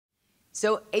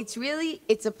So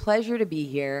it's a pleasure to be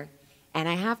here. And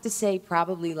I have to say,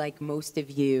 probably like most of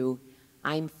you,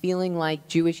 I'm feeling like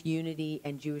Jewish unity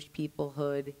and Jewish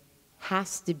peoplehood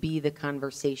has to be the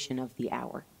conversation of the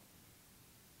hour.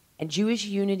 And Jewish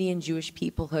unity and Jewish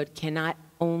peoplehood cannot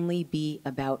only be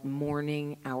about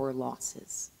mourning our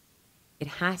losses. It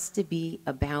has to be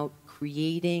about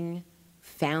creating,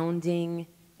 founding,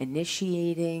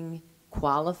 initiating,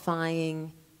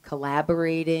 qualifying,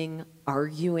 collaborating,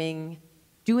 arguing,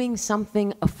 doing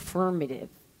something affirmative,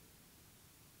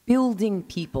 building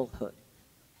peoplehood,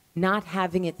 not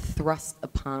having it thrust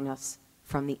upon us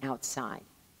from the outside.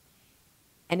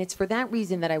 And it's for that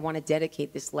reason that I want to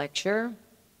dedicate this lecture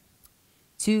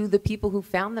to the people who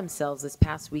found themselves this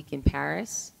past week in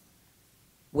Paris,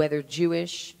 whether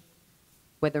Jewish,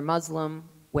 whether Muslim,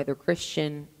 whether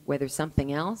Christian, whether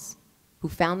something else, who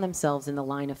found themselves in the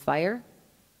line of fire,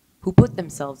 who put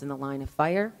themselves in the line of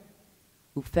fire,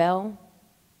 who fell,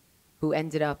 who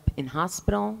ended up in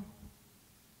hospital,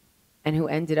 and who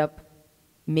ended up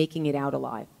making it out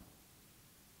alive.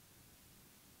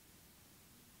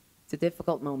 It's a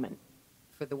difficult moment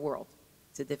for the world.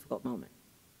 It's a difficult moment.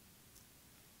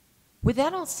 With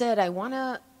that all said, I want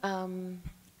to,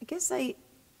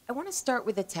 I want to start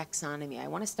with a taxonomy. I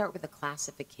want to start with a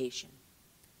classification.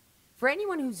 For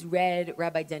anyone who's read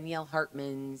Rabbi Daniel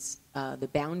Hartman's The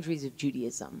Boundaries of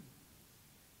Judaism,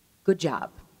 good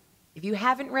job. If you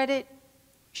haven't read it,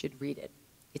 you should read it.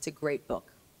 It's a great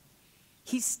book.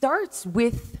 He starts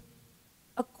with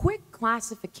a quick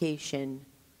classification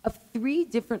of 3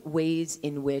 different ways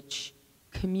in which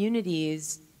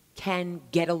communities can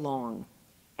get along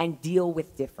and deal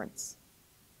with difference.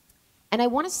 And I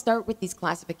want to start with these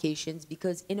classifications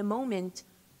because in a moment,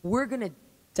 we're going to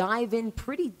dive in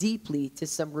pretty deeply to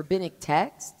some rabbinic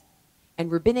text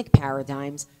and rabbinic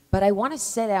paradigms, but I want to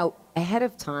set out ahead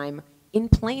of time in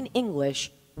plain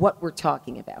English what we're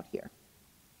talking about here.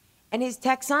 And his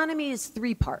taxonomy is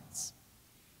 3 parts.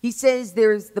 He says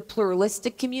there's the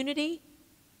pluralistic community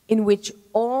in which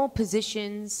all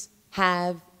positions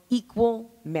have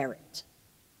equal merit.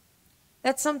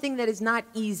 That's something that is not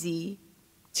easy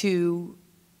to,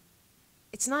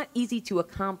 it's not easy to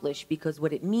accomplish because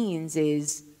what it means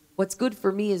is what's good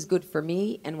for me is good for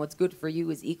me and what's good for you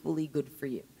is equally good for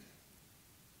you.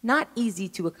 Not easy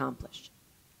to accomplish.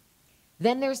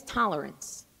 Then there's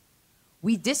tolerance.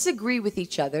 We disagree with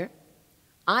each other.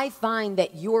 I find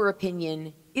that your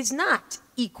opinion is not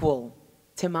equal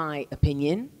to my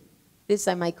opinion. This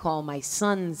I might call my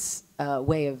son's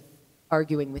way of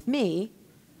arguing with me.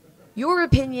 Your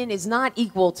opinion is not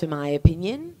equal to my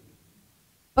opinion,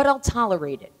 but I'll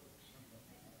tolerate it.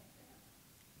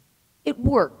 It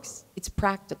works. It's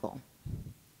practical.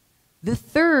 The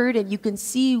third, and you can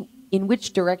see in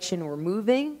which direction we're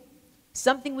moving,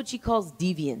 something which he calls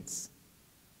deviance.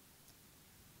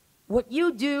 What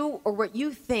you do or what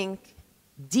you think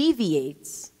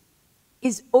deviates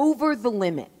is over the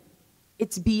limit.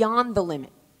 It's beyond the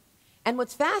limit. And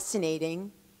what's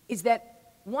fascinating is that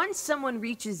once someone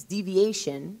reaches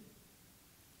deviation,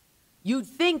 you'd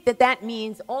think that that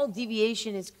means all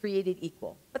deviation is created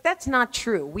equal. But that's not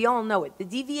true. We all know it. The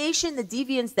deviation, the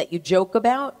deviance that you joke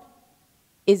about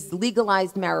is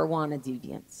legalized marijuana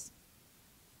deviance.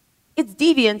 It's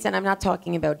deviance, and I'm not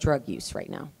talking about drug use right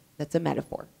now. That's a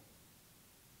metaphor.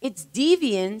 It's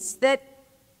deviance that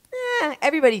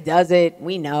everybody does it.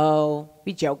 We know.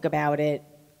 We joke about it.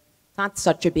 It's not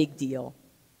such a big deal.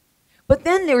 But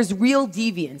then there's real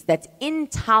deviance. That's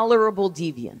intolerable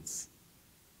deviance.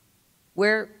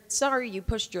 Where, sorry, you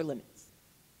pushed your limits.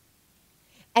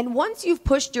 And once you've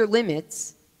pushed your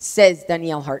limits, says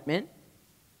Daniel Hartman,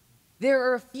 there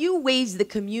are a few ways the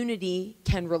community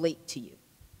can relate to you.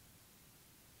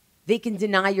 They can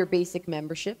deny your basic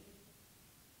membership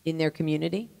in their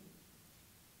community.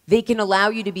 They can allow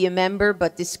you to be a member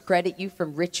but discredit you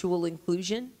from ritual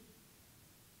inclusion.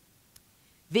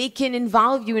 They can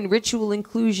involve you in ritual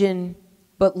inclusion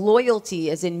but loyalty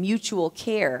as in mutual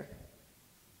care.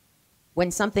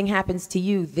 When something happens to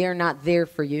you, they're not there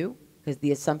for you because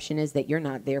the assumption is that you're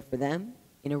not there for them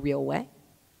in a real way.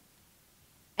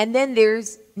 And then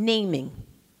there's naming.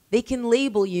 They can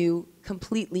label you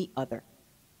completely other,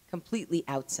 completely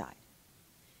outside.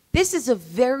 This is a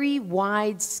very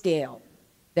wide scale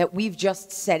that we've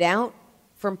just set out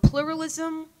from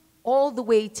pluralism all the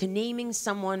way to naming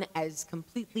someone as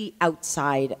completely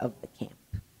outside of the camp,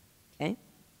 okay?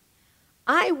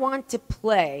 I want to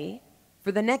play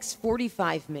for the next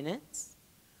 45 minutes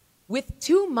with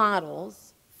 2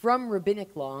 models from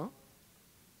rabbinic law,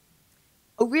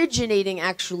 originating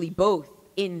actually both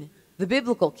in the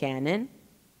biblical canon.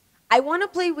 I want to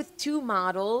play with 2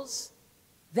 models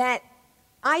that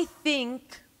I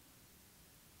think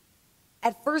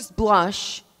at first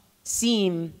blush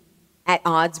seem at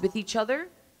odds with each other.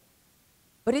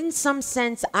 But in some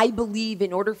sense, I believe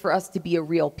in order for us to be a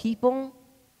real people,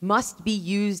 must be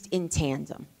used in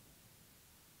tandem.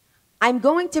 I'm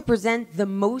going to present the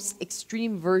most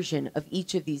extreme version of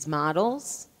each of these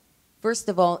models. First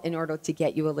of all, in order to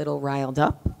get you a little riled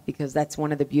up, because that's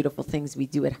one of the beautiful things we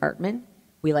do at Hartman.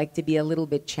 We like to be a little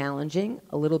bit challenging,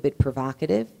 a little bit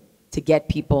provocative, to get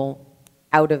people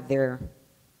out of their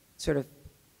sort of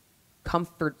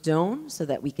comfort zone so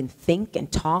that we can think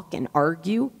and talk and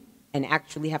argue and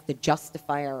actually have to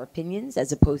justify our opinions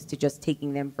as opposed to just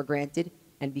taking them for granted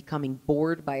and becoming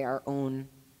bored by our own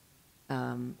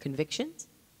convictions.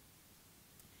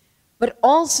 But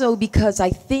also because I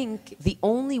think the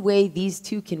only way these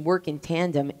two can work in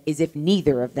tandem is if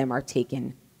neither of them are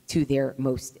taken to their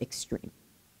most extreme.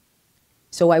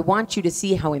 So I want you to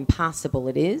see how impossible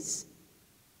it is.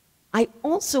 I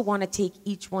also want to take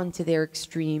each one to their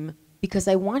extreme because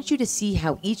I want you to see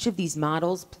how each of these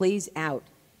models plays out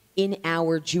in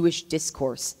our Jewish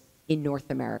discourse in North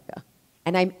America.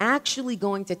 And I'm actually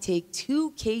going to take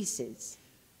two cases,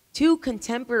 two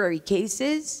contemporary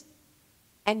cases,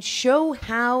 and show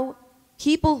how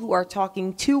people who are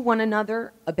talking to one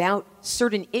another about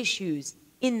certain issues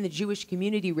in the Jewish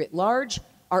community writ large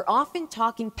are often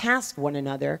talking past one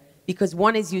another because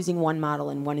one is using one model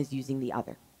and one is using the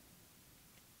other.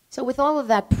 So with all of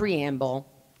that preamble,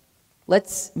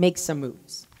 let's make some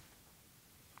moves.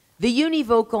 The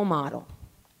univocal model.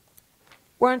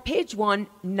 We're on page 1,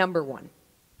 number 1.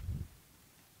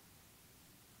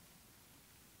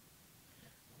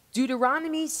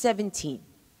 Deuteronomy 17.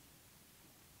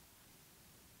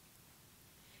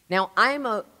 Now, I'm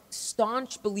a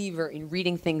staunch believer in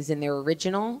reading things in their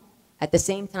original at the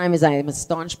same time as I am a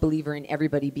staunch believer in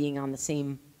everybody being on the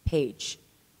same page.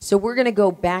 So we're going to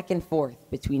go back and forth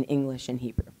between English and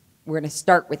Hebrew. We're going to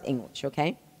start with English,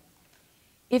 okay?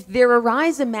 If there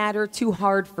arise a matter too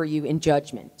hard for you in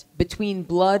judgment, between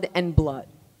blood and blood,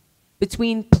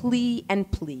 between plea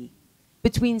and plea,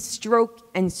 between stroke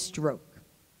and stroke,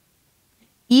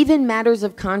 even matters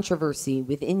of controversy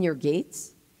within your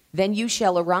gates, then you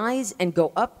shall arise and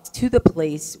go up to the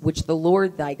place which the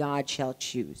Lord thy God shall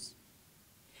choose.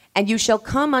 And you shall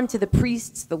come unto the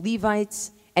priests, the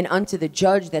Levites, and unto the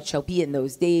judge that shall be in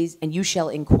those days, and you shall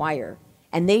inquire,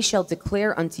 and they shall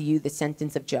declare unto you the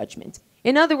sentence of judgment.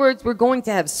 In other words, we're going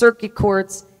to have circuit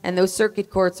courts, and those circuit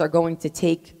courts are going to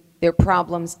take their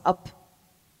problems up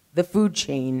the food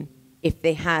chain if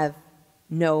they have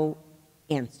no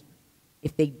answer,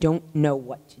 if they don't know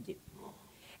what to do.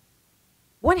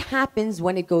 What happens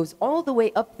when it goes all the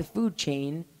way up the food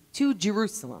chain to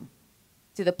Jerusalem,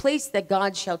 to the place that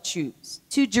God shall choose,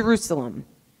 to Jerusalem,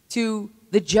 to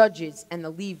the judges and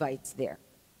the Levites there?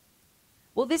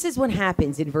 Well, this is what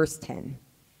happens in verse 10.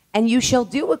 And you shall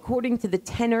do according to the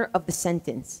tenor of the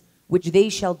sentence, which they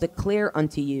shall declare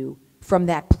unto you from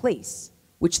that place,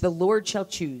 which the Lord shall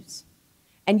choose.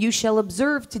 And you shall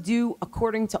observe to do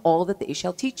according to all that they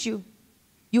shall teach you.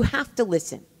 You have to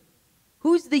listen.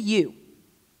 Who's the you?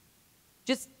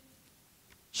 Just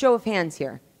show of hands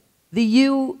here. The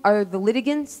you are the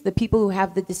litigants, the people who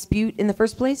have the dispute in the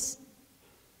first place.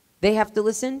 They have to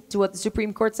listen to what the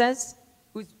Supreme Court says.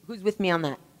 Who's with me on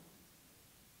that?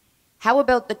 How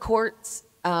about the courts,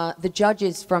 the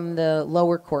judges from the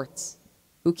lower courts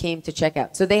who came to check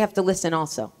out? So they have to listen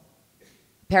also.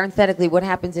 Parenthetically, what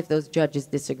happens if those judges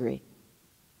disagree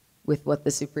with what the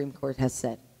Supreme Court has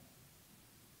said?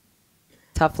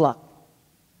 Tough luck.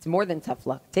 It's more than tough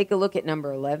luck. Take a look at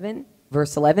number 11,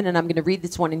 verse 11, and I'm going to read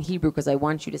this one in Hebrew because I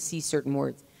want you to see certain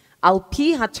words. Al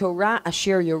pi haTorah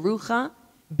asher yorucha,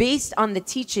 based on the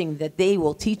teaching that they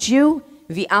will teach you,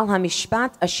 v'al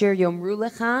hamishpat asher yomru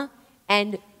lecha,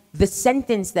 and the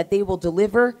sentence that they will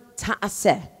deliver,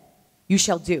 ta'aseh, you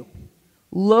shall do.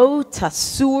 Lo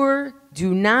tasur,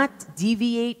 do not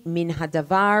deviate min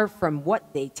hadavar, from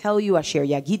what they tell you, asher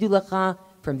yagidu lecha,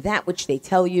 from that which they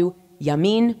tell you,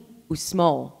 yamin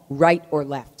usmol, right or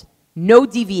left. No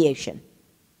deviation.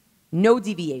 No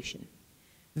deviation.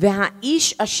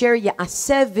 V'ha'ish asher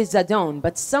ya'aseh v'zadon,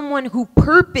 but someone who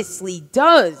purposely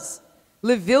does,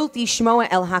 levilti shmoa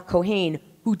el hakohen,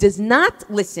 who does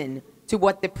not listen to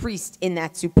what the priest in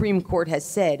that Supreme Court has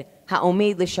said,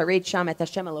 ha'omed l'sharet sham et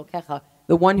Hashem Elokecha,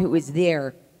 the one who is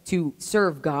there to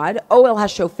serve God, o el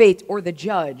hashofet, or the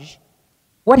judge.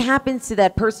 What happens to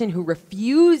that person who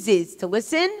refuses to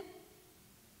listen?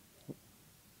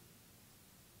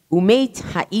 Umeit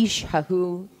ha'ish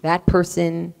hahu, that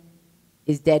person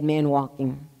is dead man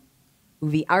walking.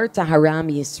 Uvi'arta haram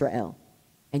Yisrael,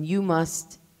 and you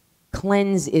must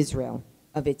cleanse Israel.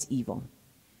 of its evil.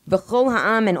 V'chol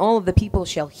ha'am, and all of the people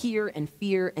shall hear and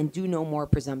fear and do no more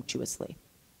presumptuously.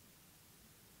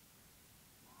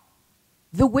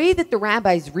 The way that the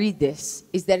rabbis read this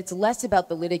is that it's less about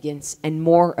the litigants and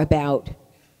more about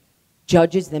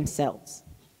judges themselves.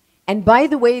 And by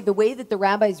the way that the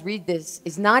rabbis read this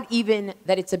is not even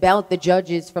that it's about the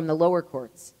judges from the lower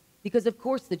courts, because of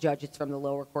course the judges from the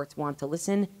lower courts want to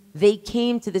listen. They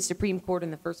came to the Supreme Court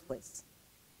in the first place.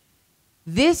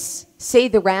 This, say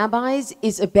the rabbis,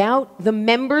 is about the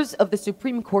members of the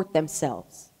Supreme Court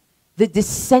themselves, the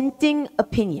dissenting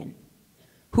opinion.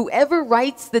 Whoever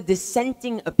writes the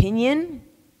dissenting opinion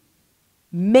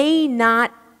may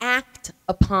not act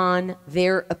upon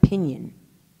their opinion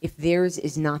if theirs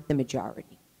is not the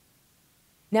majority.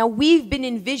 Now, we've been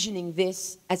envisioning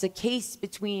this as a case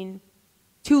between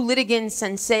two litigants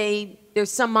and say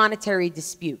there's some monetary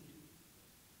dispute.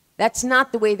 That's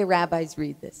not the way the rabbis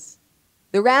read this.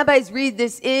 The rabbis read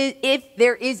this if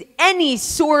there is any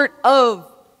sort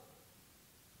of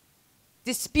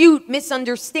dispute,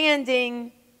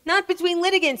 misunderstanding, not between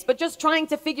litigants, but just trying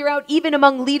to figure out, even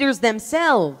among leaders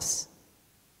themselves,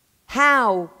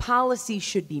 how policy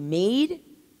should be made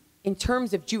in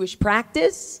terms of Jewish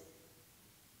practice.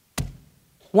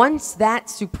 Once that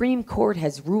Supreme Court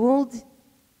has ruled,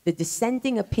 the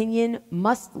dissenting opinion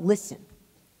must listen,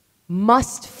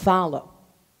 must follow,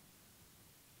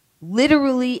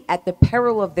 literally at the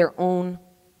peril of their own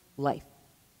life.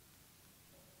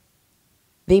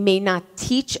 They may not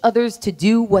teach others to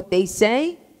do what they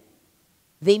say.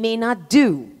 They may not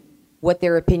do what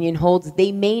their opinion holds.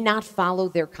 They may not follow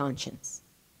their conscience.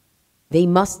 They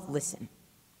must listen.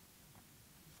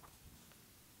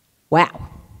 Wow.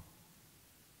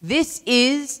 This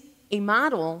is a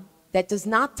model that does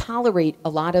not tolerate a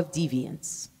lot of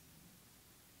deviance.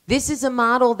 This is a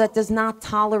model that does not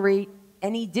tolerate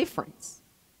any difference.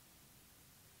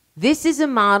 This is a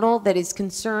model that is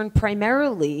concerned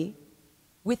primarily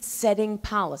with setting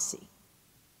policy,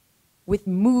 with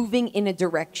moving in a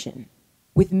direction,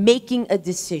 with making a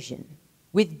decision,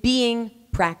 with being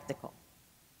practical.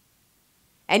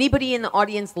 Anybody in the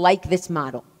audience like this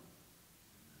model?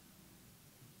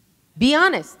 Be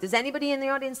honest. Does anybody in the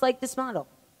audience like this model?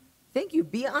 Thank you.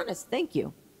 Be honest. Thank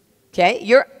you. Okay?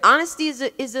 Your honesty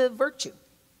is a virtue,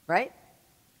 right?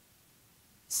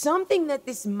 Something that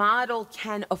this model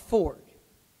can afford.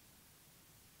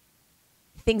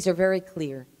 Things are very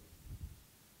clear.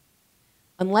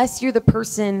 Unless you're the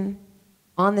person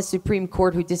on the Supreme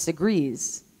Court who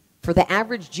disagrees, for the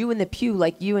average Jew in the pew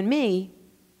like you and me,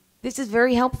 this is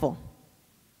very helpful.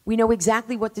 We know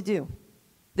exactly what to do.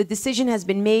 The decision has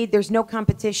been made. There's no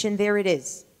competition. There it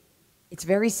is. It's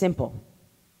very simple.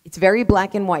 It's very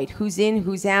black and white. Who's in,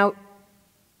 who's out.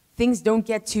 Things don't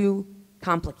get too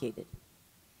complicated.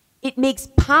 It makes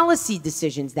policy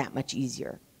decisions that much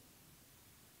easier.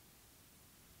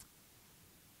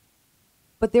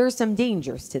 But there are some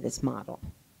dangers to this model,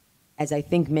 as I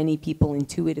think many people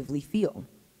intuitively feel.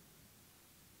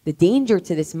 The danger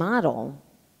to this model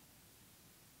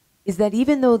is that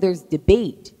even though there's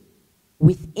debate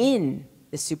within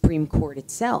the Supreme Court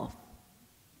itself,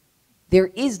 there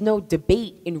is no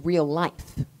debate in real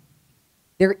life.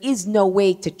 There is no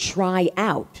way to try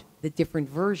out the different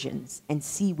versions and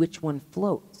see which one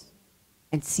floats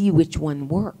and see which one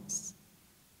works.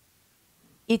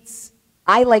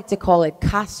 I like to call it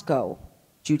Costco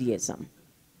Judaism.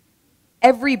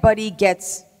 Everybody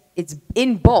gets, it's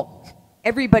in bulk.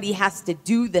 Everybody has to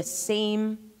do the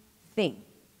same thing.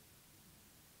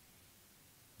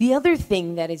 The other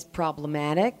thing that is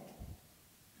problematic,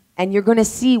 and you're going to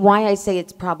see why I say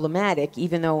it's problematic,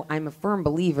 even though I'm a firm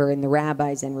believer in the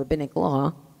rabbis and rabbinic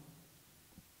law,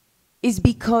 is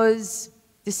because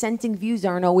dissenting views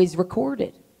aren't always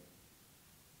recorded.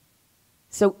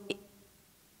 So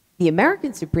the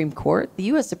American Supreme Court, the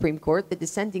U.S. Supreme Court, the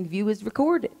dissenting view is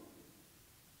recorded.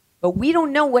 But we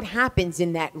don't know what happens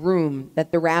in that room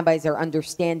that the rabbis are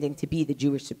understanding to be the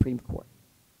Jewish Supreme Court.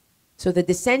 So the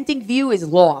dissenting view is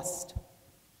lost.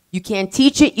 You can't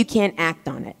teach it, you can't act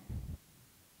on it.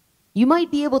 You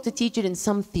might be able to teach it in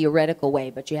some theoretical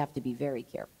way, but you have to be very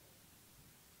careful.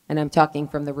 And I'm talking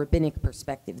from the rabbinic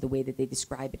perspective, the way that they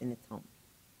describe it in the Talmud.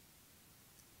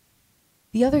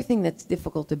 The other thing that's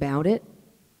difficult about it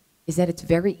is that it's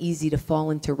very easy to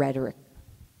fall into rhetoric.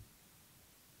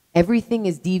 Everything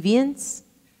is deviance,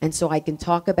 and so I can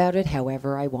talk about it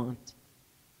however I want.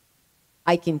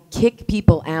 I can kick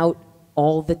people out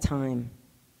all the time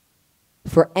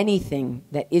for anything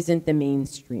that isn't the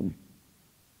mainstream.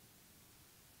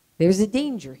 There's a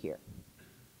danger here.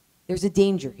 There's a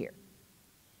danger here.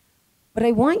 But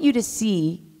I want you to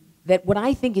see that what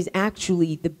I think is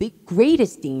actually the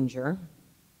greatest danger,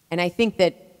 and I think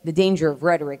that the danger of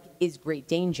rhetoric is great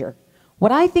danger.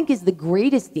 What I think is the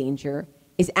greatest danger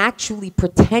is actually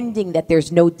pretending that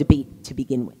there's no debate to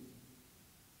begin with.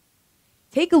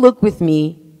 Take a look with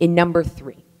me in number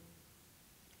 3.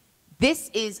 This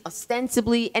is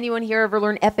ostensibly, anyone here ever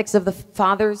learn ethics of the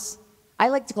fathers? I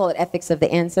like to call it ethics of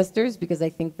the ancestors because I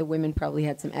think the women probably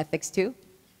had some ethics too.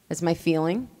 That's my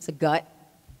feeling. It's a gut.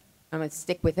 I'm going to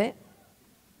stick with it.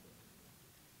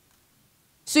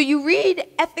 So you read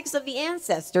Ethics of the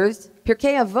Ancestors,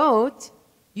 Pirkei Avot,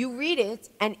 you read it,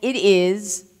 and it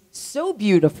is so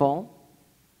beautiful,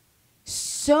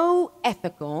 so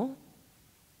ethical,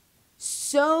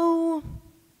 so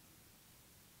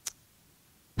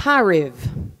pariv,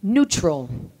 neutral.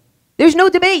 There's no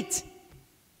debate.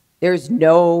 There's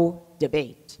no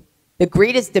debate. The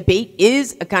greatest debate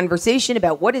is a conversation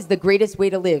about what is the greatest way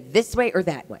to live, this way or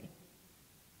that way.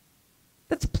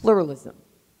 That's pluralism.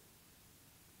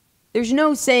 There's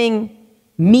no saying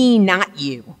me, not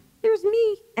you. There's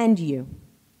me and you.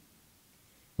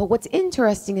 But what's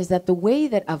interesting is that the way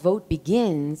that Avot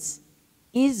begins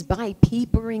is by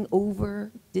papering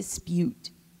over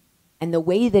dispute. And the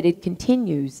way that it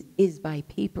continues is by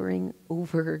papering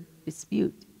over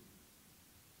dispute.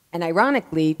 And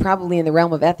ironically, probably in the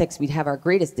realm of ethics, we'd have our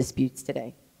greatest disputes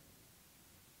today.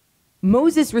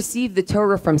 Moses received the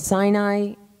Torah from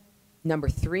Sinai, number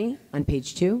 3 on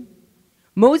page 2.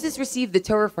 Moses received the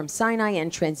Torah from Sinai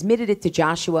and transmitted it to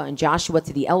Joshua, and Joshua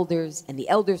to the elders, and the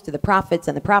elders to the prophets,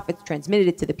 and the prophets transmitted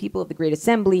it to the people of the great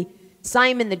assembly.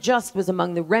 Simon the just was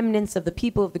among the remnants of the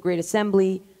people of the great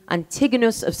assembly.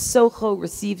 Antigonus of Socho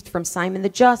received from Simon the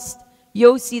just,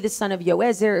 Yossi the son of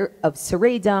Joezer of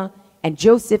Sereda, and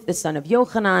Joseph the son of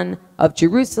Yochanan of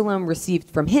Jerusalem received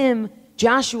from him.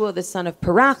 Joshua the son of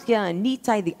Parachia and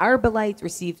Nitai the Arbalite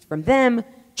received from them.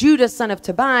 Judah son of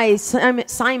Tobai,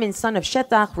 Simon son of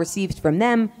Shetach received from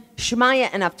them. Shemaiah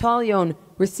and Avtalion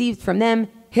received from them.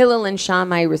 Hillel and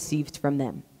Shammai received from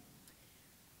them.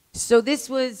 So this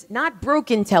was not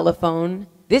broken telephone,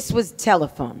 this was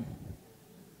telephone,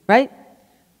 right?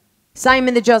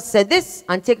 Simon the just said this,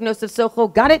 Antigonus of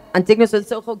Socho got it. Antigonus of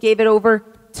Socho gave it over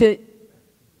to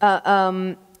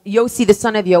Yossi the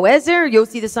son of Joezer.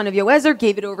 Yossi the son of Joezer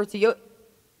gave it over to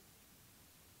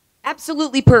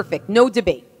Absolutely perfect, no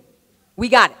debate. We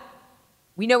got it.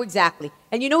 We know exactly.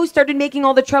 And you know who started making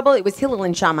all the trouble? It was Hillel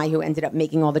and Shammai who ended up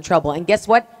making all the trouble. And guess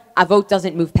what? Avot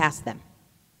doesn't move past them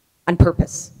on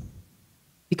purpose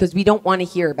because we don't want to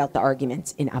hear about the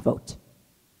arguments in Avot.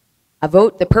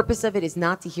 Avot, the purpose of it is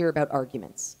not to hear about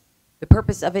arguments. The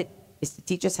purpose of it is to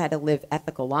teach us how to live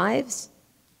ethical lives,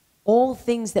 all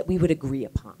things that we would agree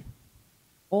upon,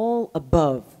 all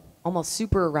above, almost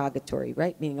supererogatory,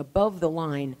 right? Meaning above the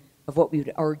line of what we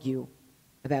would argue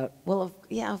about. Well,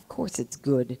 yeah, of course it's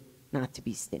good not to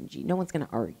be stingy. No one's going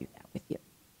to argue that with you,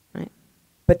 right?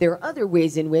 But there are other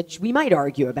ways in which we might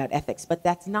argue about ethics, but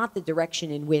that's not the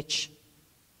direction in which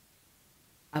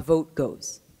a vote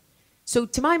goes. So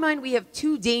to my mind, we have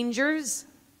 2 dangers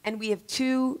and we have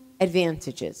 2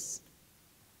 advantages.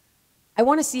 I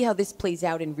want to see how this plays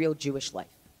out in real Jewish life.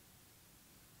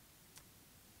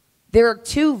 There are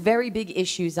 2 very big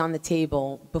issues on the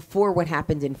table before what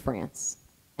happened in France.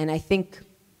 And I think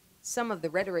some of the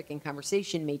rhetoric and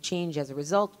conversation may change as a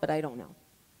result, but I don't know.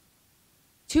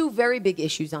 2 very big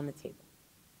issues on the table.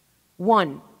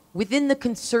 1, within the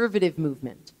conservative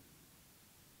movement,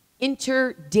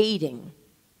 interdating,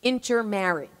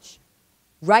 intermarriage,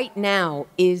 right now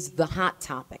is the hot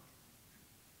topic.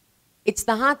 It's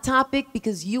the hot topic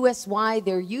because USY,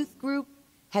 their youth group,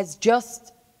 has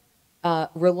just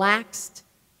relaxed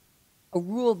a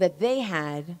rule that they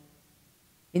had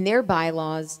in their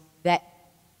bylaws that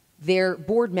their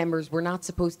board members were not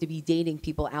supposed to be dating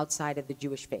people outside of the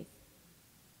Jewish faith.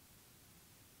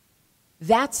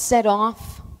 That set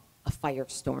off a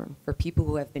firestorm for people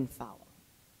who have been following.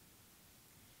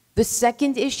 The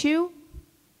second issue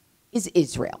is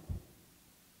Israel.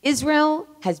 Israel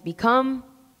has become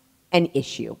an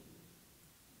issue.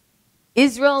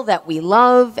 Israel that we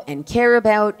love and care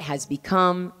about has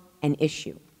become an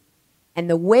issue. And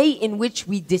the way in which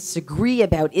we disagree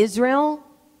about Israel,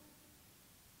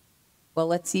 well,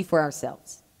 let's see for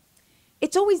ourselves.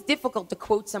 It's always difficult to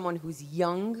quote someone who's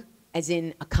young, as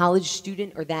in a college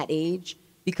student or that age,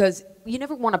 because you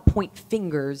never want to point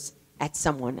fingers at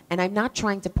someone. And I'm not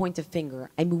trying to point a finger.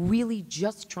 I'm really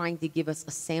just trying to give us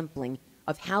a sampling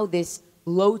of how this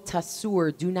lo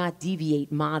tasur, do not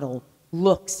deviate model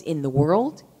looks in the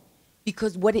world,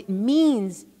 because what it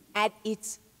means at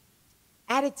its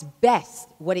best,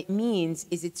 what it means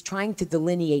is it's trying to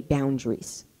delineate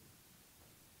boundaries.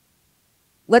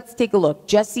 Let's take a look.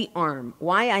 Jesse Arm,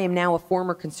 why I am now a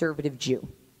former conservative Jew.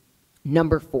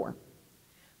 Number 4.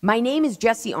 My name is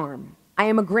Jesse Arm. I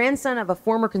am a grandson of a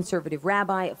former conservative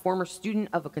rabbi, a former student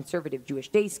of a conservative Jewish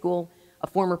day school, a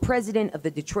former president of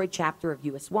the Detroit chapter of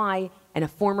USY, and a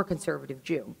former conservative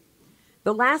Jew.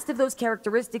 The last of those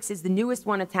characteristics is the newest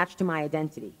one attached to my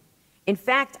identity. In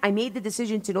fact, I made the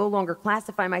decision to no longer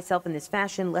classify myself in this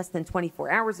fashion less than 24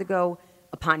 hours ago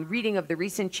upon reading of the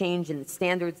recent change in the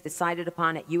standards decided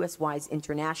upon at USY's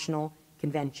International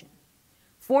Convention.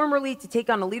 Formerly, to take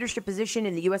on a leadership position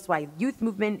in the USY youth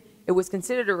movement, it was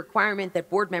considered a requirement that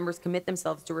board members commit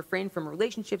themselves to refrain from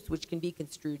relationships which can be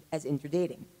construed as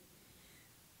interdating.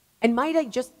 And might I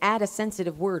just add a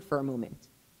sensitive word for a moment?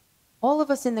 All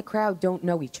of us in the crowd don't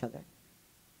know each other.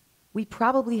 We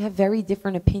probably have very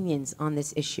different opinions on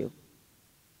this issue.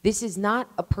 This is not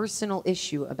a personal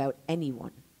issue about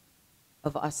anyone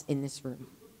of us in this room.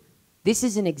 This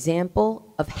is an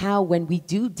example of how, when we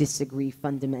do disagree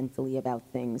fundamentally about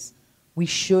things, we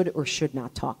should or should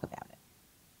not talk about it.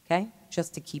 Okay?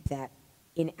 Just to keep that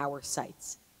in our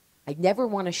sights. I never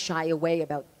want to shy away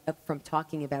from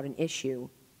talking about an issue.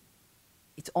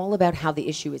 It's all about how the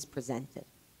issue is presented.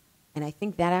 And I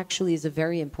think that actually is a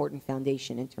very important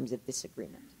foundation in terms of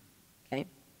disagreement. Okay?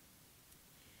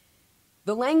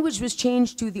 The language was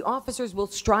changed to the officers will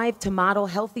strive to model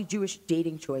healthy Jewish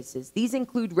dating choices. These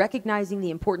include recognizing the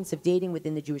importance of dating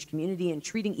within the Jewish community and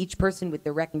treating each person with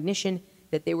the recognition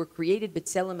that they were created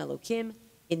b'tselem Elokim,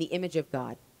 in the image of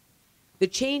God. The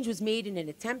change was made in an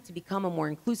attempt to become a more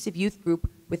inclusive youth group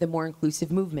with a more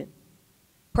inclusive movement.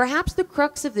 Perhaps the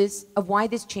crux of why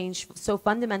this change so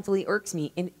fundamentally irks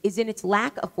me is in its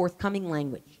lack of forthcoming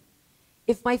language.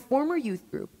 If my former youth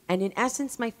group, and in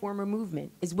essence my former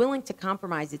movement, is willing to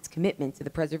compromise its commitment to the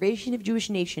preservation of Jewish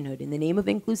nationhood in the name of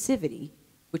inclusivity,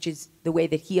 which is the way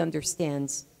that he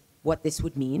understands what this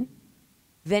would mean,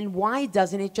 then why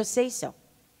doesn't it just say so?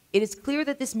 It is clear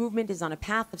that this movement is on a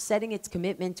path of setting its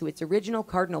commitment to its original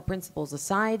cardinal principles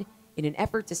aside in an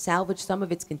effort to salvage some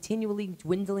of its continually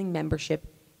dwindling membership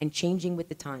and changing with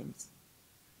the times.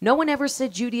 No one ever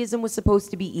said Judaism was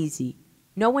supposed to be easy.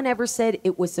 No one ever said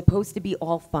it was supposed to be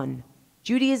all fun.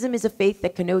 Judaism is a faith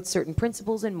that connotes certain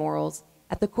principles and morals.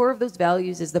 At the core of those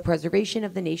values is the preservation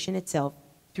of the nation itself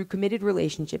through committed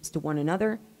relationships to one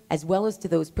another, as well as to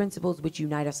those principles which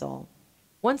unite us all.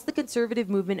 Once the conservative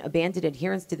movement abandoned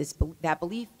adherence to that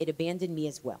belief, it abandoned me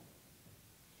as well.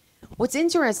 What's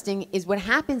interesting is what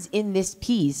happens in this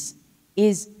piece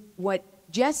is what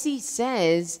Jesse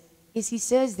says is he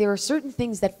says there are certain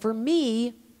things that for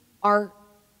me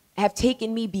have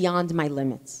taken me beyond my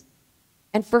limits.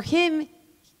 And for him,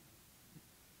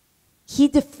 he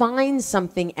defines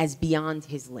something as beyond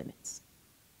his limits.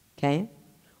 Okay?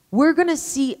 We're going to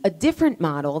see a different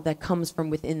model that comes from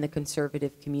within the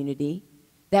conservative community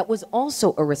that was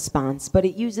also a response, but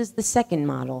it uses the second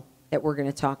model that we're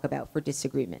going to talk about for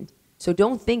disagreement. So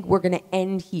don't think we're going to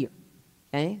end here.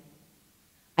 Okay?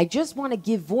 I just want to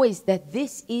give voice that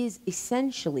this is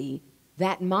essentially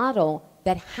that model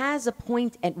that has a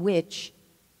point at which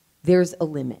there's a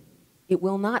limit. It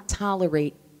will not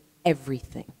tolerate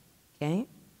everything, okay?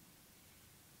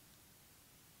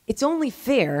 It's only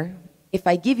fair if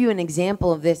I give you an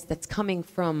example of this that's coming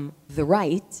from the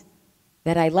right,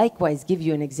 that I likewise give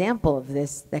you an example of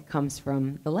this that comes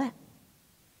from the left.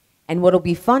 And what'll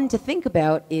be fun to think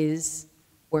about is,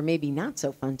 or maybe not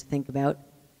so fun to think about,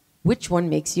 which one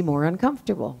makes you more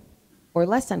uncomfortable or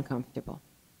less uncomfortable,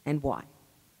 and why?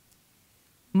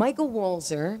 Michael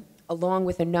Walzer, along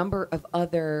with a number of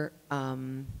other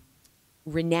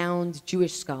renowned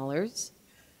Jewish scholars,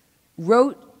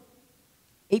 wrote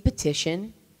a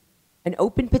petition, an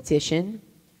open petition,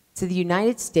 to the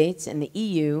United States and the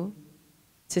EU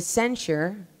to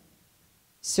censure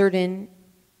certain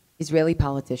Israeli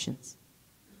politicians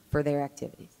for their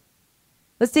activities.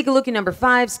 Let's take a look at number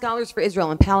 5, Scholars for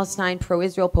Israel and Palestine,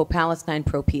 pro-Israel, pro-Palestine,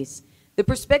 pro-peace. The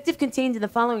perspective contained in the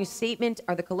following statement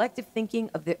are the collective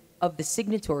thinking of the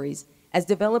signatories as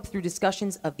developed through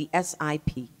discussions of the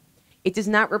SIP. It does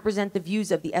not represent the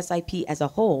views of the SIP as a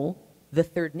whole, the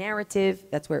third narrative,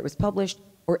 that's where it was published,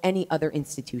 or any other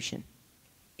institution.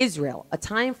 Israel, a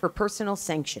time for personal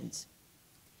sanctions.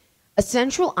 A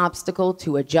central obstacle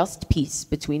to a just peace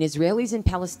between Israelis and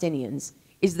Palestinians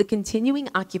is the continuing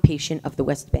occupation of the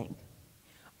West Bank.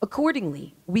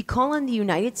 Accordingly, we call on the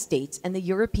United States and the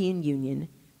European Union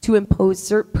to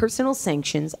impose personal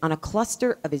sanctions on a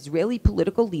cluster of Israeli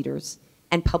political leaders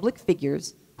and public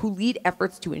figures who lead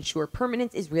efforts to ensure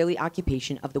permanent Israeli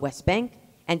occupation of the West Bank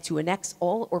and to annex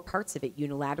all or parts of it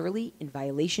unilaterally in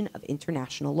violation of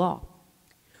international law.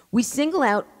 We single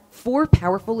out 4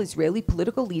 powerful Israeli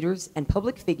political leaders and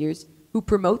public figures who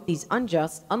promote these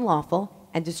unjust, unlawful,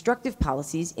 and destructive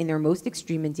policies in their most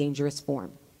extreme and dangerous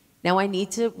form. Now, I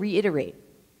need to reiterate,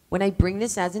 when I bring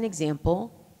this as an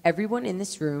example, everyone in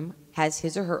this room has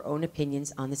his or her own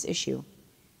opinions on this issue.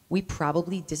 We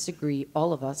probably disagree,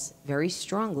 all of us, very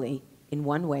strongly in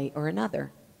one way or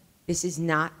another. This is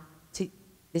not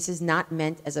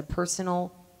meant as a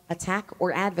personal attack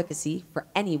or advocacy for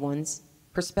anyone's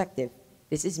perspective.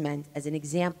 This is meant as an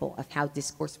example of how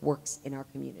discourse works in our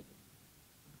community.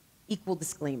 Equal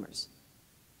disclaimers.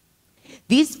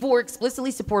 These 4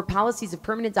 explicitly support policies of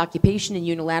permanent occupation and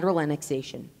unilateral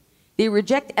annexation. They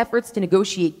reject efforts to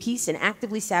negotiate peace and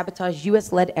actively sabotage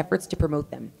U.S.-led efforts to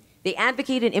promote them. They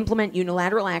advocate and implement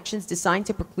unilateral actions designed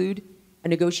to preclude a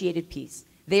negotiated peace.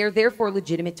 They are therefore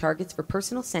legitimate targets for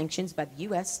personal sanctions by the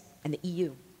U.S. and the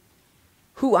EU.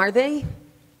 Who are they?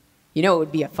 You know, it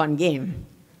would be a fun game.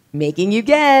 Making you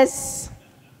guess.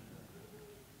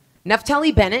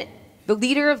 Naftali Bennett, the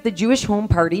leader of the Jewish Home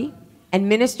Party and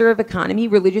Minister of Economy,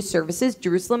 Religious Services,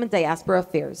 Jerusalem and Diaspora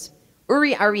Affairs.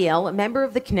 Uri Ariel, a member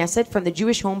of the Knesset from the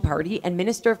Jewish Home Party and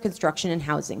Minister of Construction and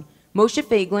Housing. Moshe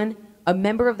Feiglin, a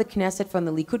member of the Knesset from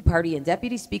the Likud Party and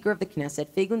Deputy Speaker of the Knesset.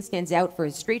 Feiglin stands out for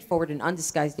his straightforward and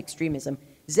undisguised extremism.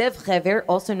 Zev Hever,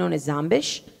 also known as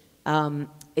Zambish,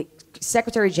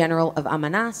 Secretary General of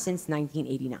Amana since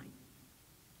 1989.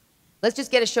 Let's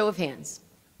just get a show of hands.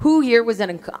 Who here was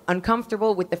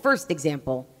uncomfortable with the first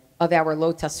example of our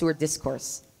Lo Tasur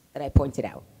discourse that I pointed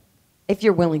out? If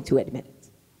you're willing to admit it.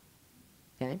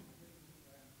 Okay?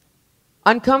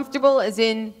 Uncomfortable as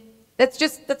in,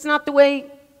 that's not the way,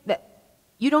 that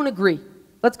you don't agree.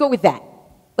 Let's go with that.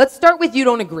 Let's start with you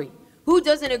don't agree. Who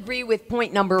doesn't agree with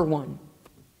point number 1?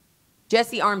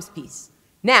 Jesse Armspiece.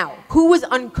 Now, who was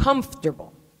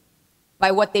uncomfortable by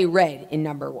what they read in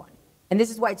number 1? And this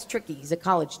is why it's tricky. He's a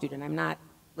college student. I'm not,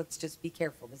 let's just be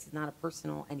careful. This is not a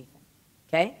personal anything,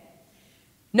 okay?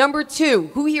 Number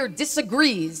 2, who here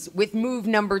disagrees with move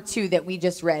number 2 that we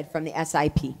just read from the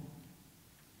SIP?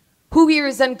 Who here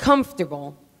is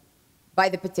uncomfortable by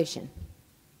the petition?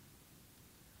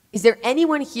 Is there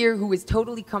anyone here who is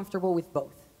totally comfortable with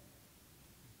both?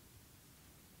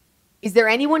 Is there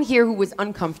anyone here who was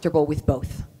uncomfortable with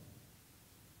both?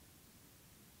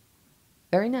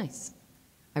 Very nice.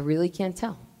 I really can't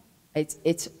tell. That's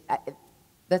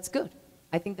good.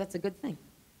 I think that's a good thing.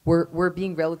 We're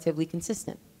being relatively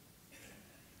consistent.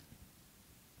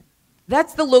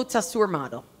 That's the Lo Tasur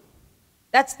model.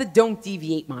 That's the don't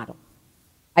deviate model.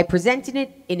 I presented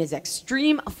it in as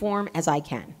extreme a form as I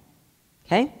can.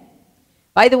 Okay?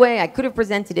 By the way, I could have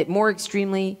presented it more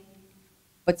extremely,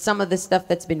 but some of the stuff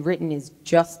that's been written is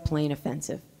just plain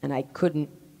offensive, and I couldn't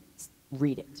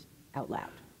read it out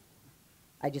loud.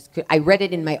 I read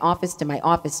it in my office to my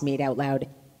office mate out loud,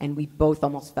 and we both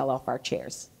almost fell off our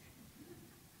chairs.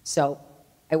 So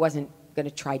I wasn't going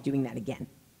to try doing that again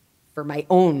for my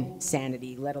own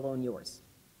sanity, let alone yours.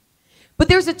 But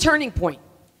there's a turning point.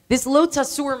 This Lo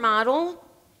Tasur model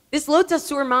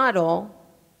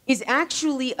is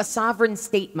actually a sovereign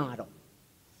state model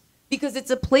because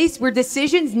it's a place where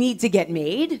decisions need to get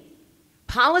made,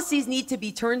 policies need to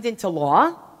be turned into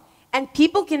law, and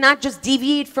people cannot just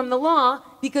deviate from the law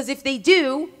because if they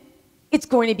do, it's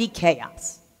going to be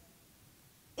chaos.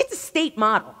 It's a state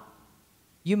model.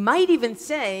 You might even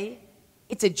say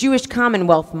it's a Jewish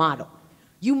Commonwealth model.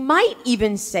 You might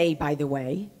even say, by the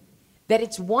way, that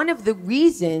it's one of the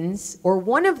reasons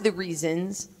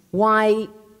why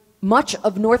much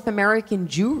of North American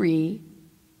Jewry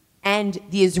and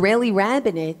the Israeli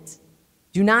rabbinate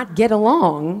do not get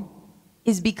along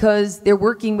is because they're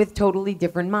working with totally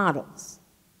different models.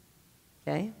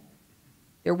 Okay?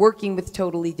 They're working with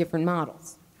totally different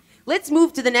models. Let's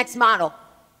move to the next model.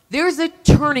 There's a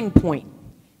turning point.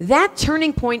 That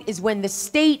turning point is when the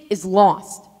state is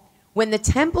lost, when the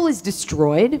temple is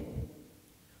destroyed,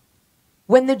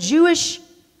 when the Jewish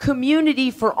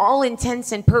community, for all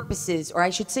intents and purposes, or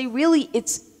I should say really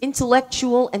its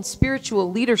intellectual and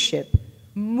spiritual leadership,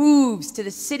 moves to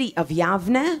the city of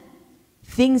Yavne,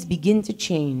 things begin to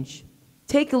change.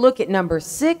 Take a look at number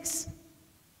 6,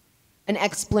 an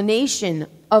explanation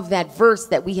of that verse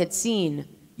that we had seen.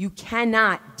 You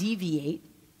cannot deviate.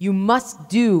 You must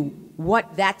do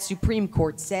what that Supreme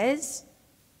Court says.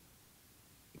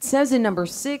 It says in number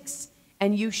 6,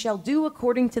 and you shall do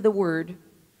according to the word,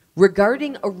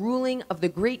 regarding a ruling of the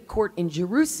great court in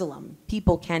Jerusalem,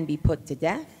 people can be put to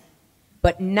death,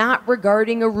 but not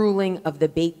regarding a ruling of the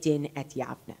Beit Din at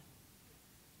Yavne.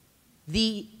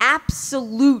 The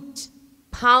absolute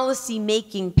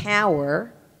policy-making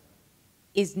power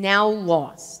is now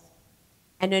lost.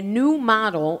 And a new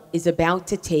model is about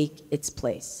to take its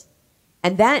place.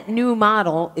 And that new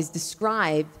model is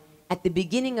described at the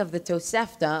beginning of the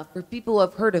Tosefta. For people who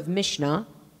have heard of Mishnah,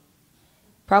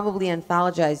 probably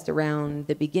anthologized around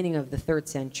the beginning of the 3rd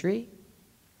century.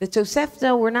 The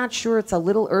Tosefta, we're not sure, it's a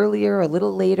little earlier, a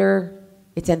little later.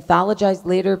 It's anthologized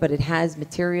later, but it has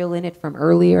material in it from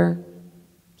earlier.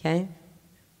 Okay?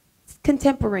 It's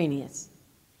contemporaneous.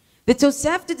 The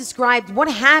Tosefta described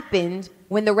what happened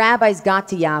when the rabbis got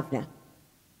to Yavne.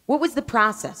 What was the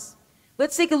process?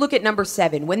 Let's take a look at number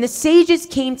 7. When the sages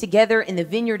came together in the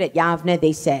vineyard at Yavne,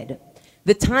 they said,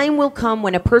 "The time will come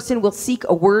when a person will seek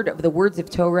a word of the words of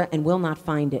Torah and will not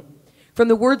find it, from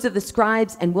the words of the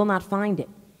scribes and will not find it.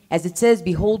 As it says,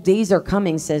 behold, days are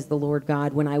coming, says the Lord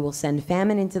God, when I will send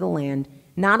famine into the land,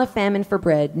 not a famine for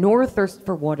bread, nor a thirst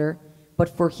for water, but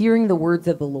for hearing the words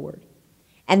of the Lord.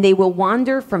 And they will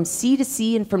wander from sea to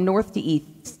sea and from north to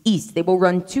east. They will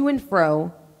run to and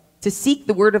fro to seek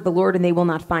the word of the Lord, and they will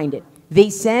not find it. They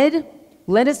said,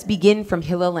 let us begin from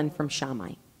Hillel and from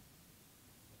Shammai."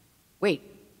 Wait,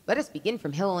 let us begin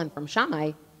from Hillel and from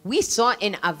Shammai? We saw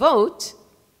in Avot,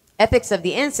 Ethics of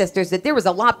the Ancestors, that there was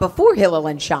a lot before Hillel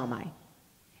and Shammai.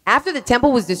 After the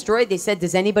temple was destroyed, they said,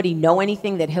 does anybody know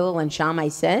anything that Hillel and Shammai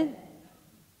said?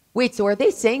 Wait, so are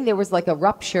they saying there was like a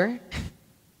rupture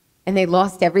and they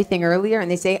lost everything earlier?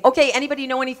 And they say, okay, anybody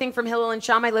know anything from Hillel and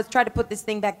Shammai? Let's try to put this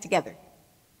thing back together.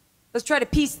 Let's try to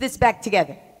piece this back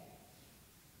together.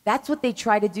 That's what they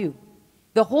try to do.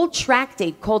 The whole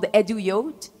tractate called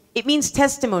Eduyot, it means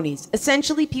testimonies.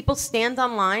 Essentially, people stand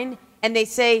online and they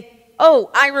say,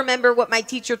 oh, I remember what my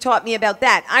teacher taught me about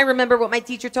that. I remember what my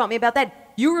teacher taught me about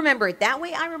that. You remember it that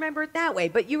way, I remember it that way.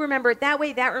 But you remember it that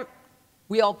way,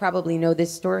 we all probably know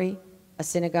this story. A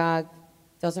synagogue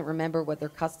doesn't remember what their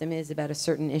custom is about a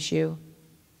certain issue.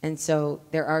 And so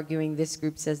they're arguing, this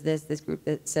group says this group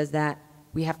says that.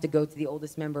 We have to go to the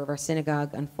oldest member of our synagogue.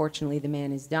 Unfortunately, the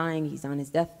man is dying. He's on his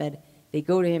deathbed. They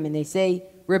go to him and they say,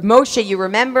 Reb Moshe, you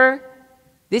remember?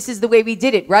 This is the way we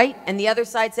did it, right? And the other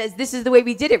side says, this is the way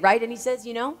we did it, right? And he says,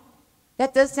 you know,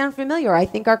 that does sound familiar. I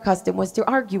think our custom was to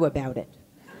argue about it.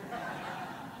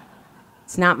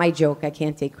 It's not my joke. I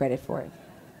can't take credit for it.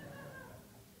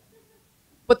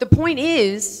 But the point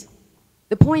is,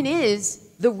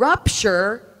 the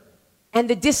rupture and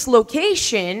the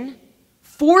dislocation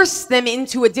force them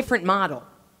into a different model.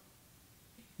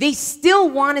 They still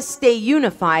want to stay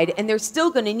unified, and they're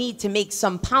still going to need to make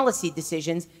some policy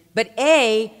decisions, but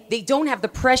A, they don't have the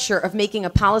pressure of making a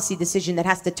policy decision that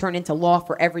has to turn into law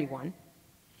for everyone.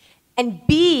 And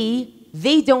B,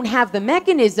 they don't have the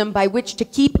mechanism by which to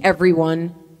keep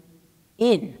everyone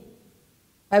in,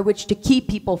 by which to keep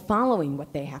people following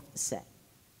what they have to say.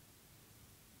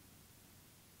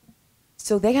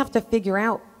 So they have to figure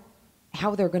out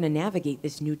how they're going to navigate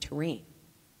this new terrain.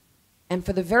 And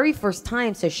for the very first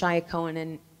time, says Shia Cohen,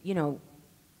 and you know,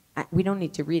 we don't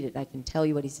need to read it. I can tell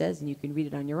you what he says, and you can read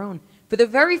it on your own. For the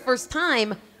very first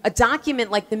time, a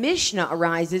document like the Mishnah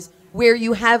arises where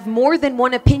you have more than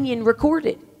one opinion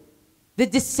recorded. The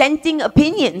dissenting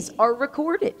opinions are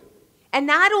recorded. And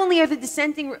not only are the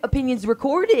dissenting opinions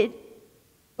recorded,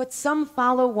 but some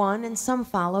follow one and some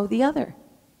follow the other.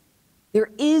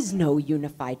 There is no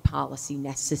unified policy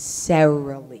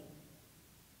necessarily.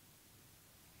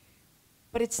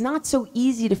 But it's not so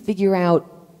easy to figure out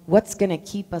what's going to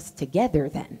keep us together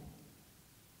then.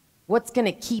 What's going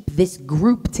to keep this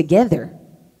group together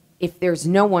if there's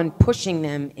no one pushing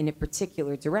them in a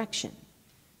particular direction?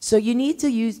 So you need to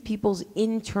use people's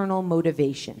internal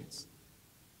motivations.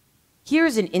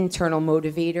 Here's an internal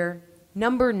motivator,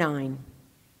 number 9.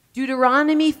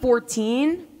 Deuteronomy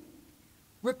 14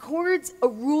 records a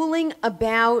ruling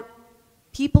about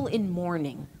people in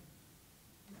mourning.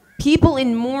 People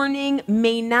in mourning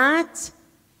may not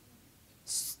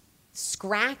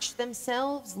scratch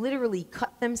themselves, literally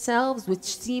cut themselves, which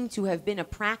seemed to have been a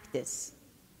practice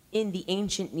in the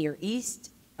ancient Near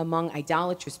East among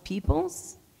idolatrous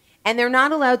peoples. And they're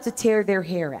not allowed to tear their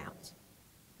hair out,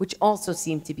 which also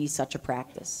seemed to be such a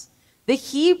practice. The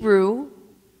Hebrew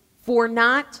for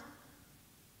not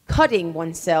cutting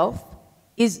oneself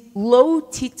is lo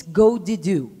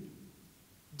titgodedu.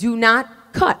 Do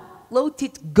not cut. Lo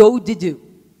titgodedu.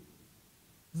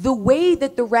 The way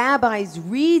that the rabbis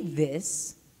read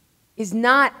this is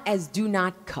not as do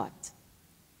not cut.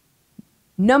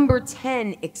 Number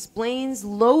 10 explains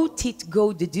lo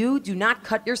titgodedu, do not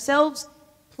cut yourselves.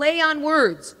 Play on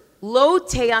words. Lo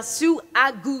teasu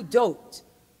agudot.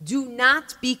 Do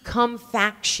not become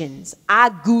factions.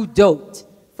 Agudot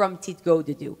from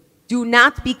titgodedu. Do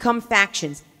not become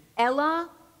factions. Ella,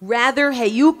 rather,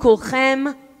 heyu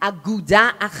kulchem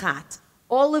aguda achat.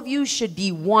 All of you should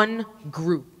be one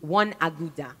group, one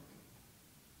aguda.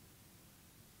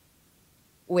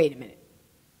 Wait a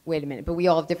minute, but we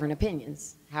all have different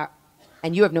opinions.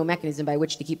 And you have no mechanism by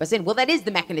which to keep us in. Well, that is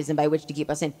the mechanism by which to keep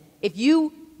us in. If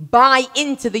you buy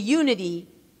into the unity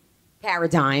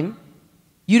paradigm,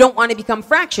 you don't want to become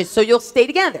fractious, so you'll stay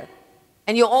together.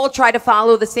 And you'll all try to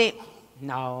follow the same.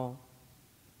 No.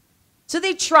 So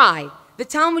they try. The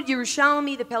Talmud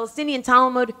Yerushalmi, the Palestinian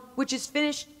Talmud, which is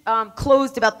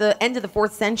closed about the end of the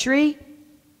 4th century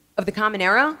of the Common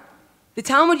Era. The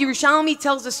Talmud Yerushalmi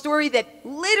tells a story that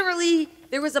literally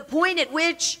there was a point at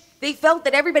which they felt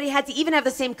that everybody had to even have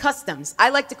the same customs. I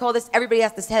like to call this everybody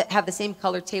has to have the same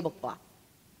colored tablecloth.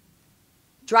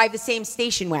 Drive the same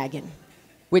station wagon,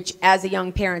 which as a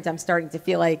young parent I'm starting to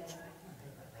feel like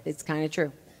it's kind of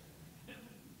true.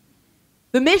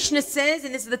 The Mishnah says,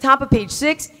 and this is the top of page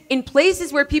 6, in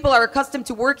places where people are accustomed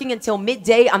to working until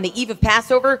midday on the eve of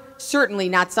Passover, certainly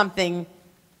not something,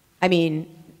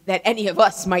 that any of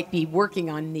us might be working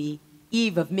on the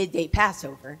eve of midday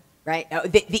Passover, right?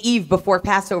 The eve before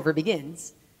Passover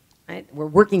begins, right? We're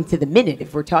working to the minute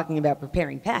if we're talking about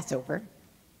preparing Passover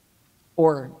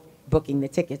or booking the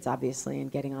tickets, obviously, and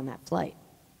getting on that flight.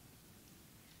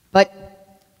 But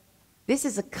this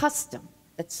is a custom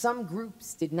that some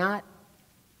groups did not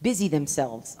busy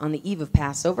themselves on the eve of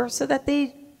Passover so that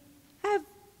they have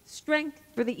strength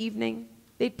for the evening.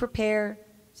 They'd prepare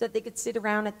so that they could sit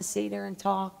around at the Seder and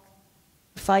talk,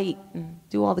 fight, and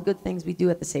do all the good things we do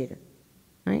at the Seder,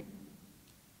 right?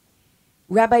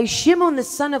 Rabbi Shimon, the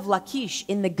son of Lakish,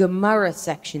 in the Gemara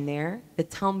section there, the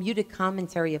Talmudic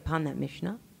commentary upon that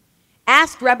Mishnah,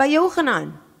 asked Rabbi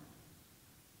Yochanan,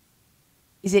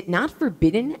 is it not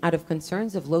forbidden out of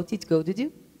concerns of lo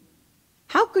titgodedu?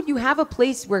 How could you have a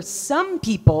place where some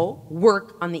people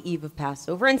work on the eve of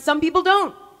Passover and some people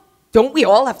don't? Don't we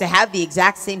all have to have the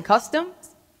exact same customs?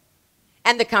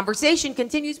 And the conversation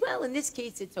continues, well, in this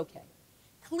case, it's okay.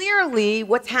 Clearly,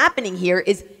 what's happening here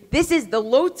is this is the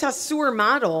lo tasur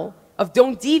model of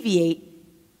don't deviate.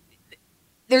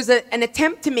 There's an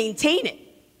attempt to maintain it.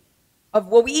 Of,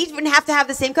 well, we even have to have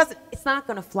the same custom. It's not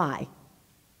going to fly.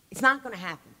 It's not going to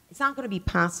happen. It's not going to be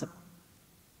possible.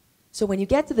 So when you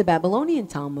get to the Babylonian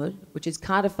Talmud, which is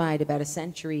codified about 1.25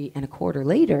 centuries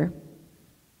later,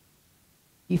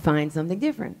 you find something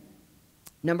different.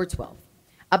 Number 12.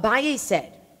 Abaye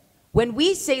said, when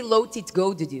we say lo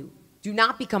titgodedu, do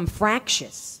not become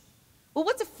fractious. Well,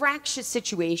 what's a fractious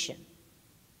situation?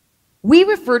 We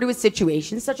refer to a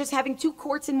situation such as having 2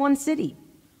 courts in one city,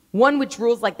 one which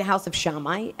rules like the house of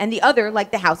Shammai and the other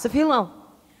like the house of Hillel.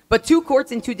 But 2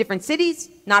 courts in 2 different cities,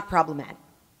 not problematic.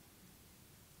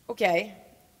 Okay,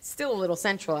 still a little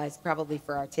centralized probably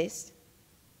for our taste.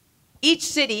 Each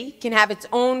city can have its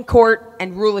own court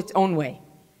and rule its own way.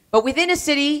 But within a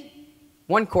city,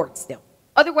 1 court still.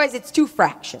 Otherwise, it's too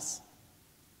fractious.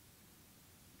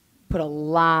 Put a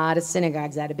lot of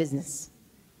synagogues out of business.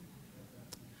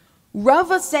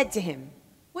 Rava said to him,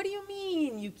 what do you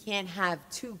mean you can't have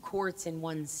 2 courts in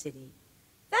one city?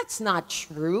 That's not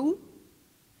true.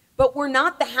 But were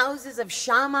not the houses of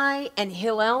Shammai and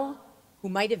Hillel, who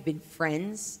might have been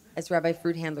friends, as Rabbi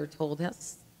Fruithandler told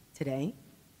us today,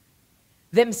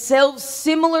 themselves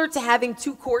similar to having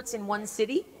 2 courts in one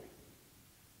city?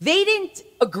 They didn't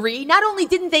agree. Not only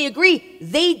didn't they agree,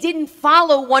 they didn't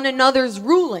follow one another's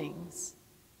rulings.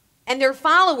 And their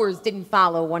followers didn't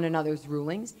follow one another's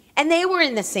rulings. And they were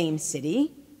in the same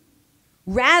city.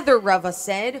 Rather, Rava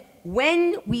said,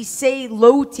 when we say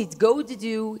lo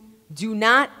titgodedu, do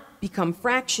not become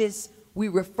fractious, we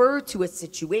refer to a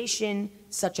situation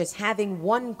such as having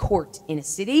 1 court in a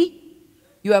city.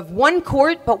 You have 1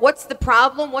 court, but what's the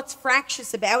problem? What's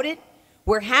fractious about it?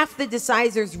 Where half the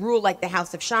decisors rule like the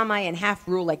house of Shammai and half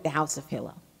rule like the house of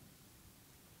Hillel.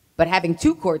 But having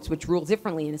 2 courts which rule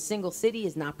differently in a single city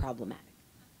is not problematic.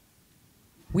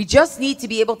 We just need to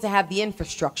be able to have the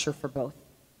infrastructure for both.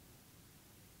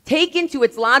 Taken to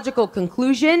its logical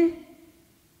conclusion,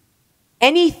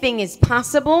 anything is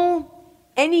possible.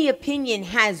 Any opinion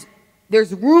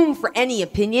there's room for any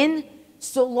opinion,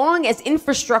 so long as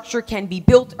infrastructure can be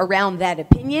built around that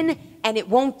opinion and it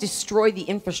won't destroy the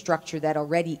infrastructure that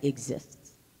already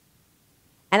exists.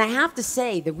 And I have to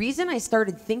say, the reason I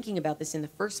started thinking about this in the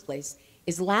first place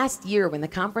is last year when the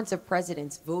Conference of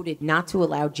Presidents voted not to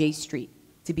allow J Street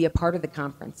to be a part of the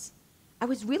conference, I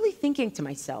was really thinking to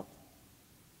myself,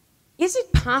 is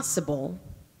it possible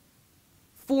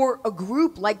for a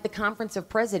group like the Conference of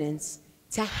Presidents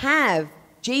to have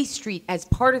J Street as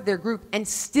part of their group and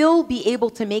still be able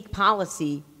to make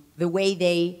policy the way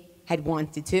they had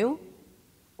wanted to?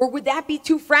 Or would that be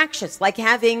too fractious, like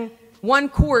having 1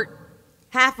 court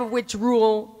half of which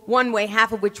rule one way,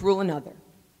 half of which rule another?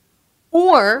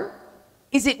 Or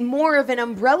is it more of an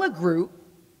umbrella group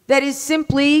that is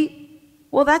simply,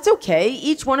 well, that's okay.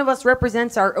 Each one of us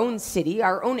represents our own city,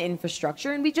 our own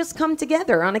infrastructure, and we just come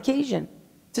together on occasion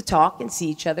to talk and see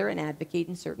each other and advocate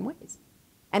in certain ways.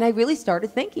 And I really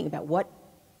started thinking about what,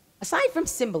 aside from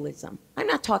symbolism, I'm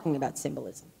not talking about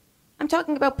symbolism. I'm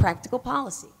talking about practical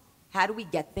policy. How do we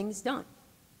get things done?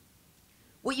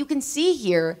 What you can see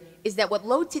here is that what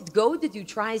Lo Titgodedu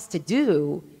tries to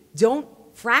do, don't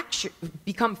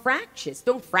become fractious.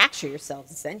 Don't fracture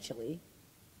yourselves, essentially.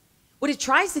 What it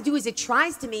tries to do is it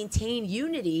tries to maintain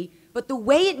unity, but the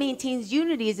way it maintains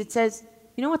unity is it says,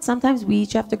 you know what, sometimes we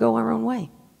each have to go our own way.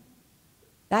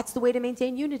 That's the way to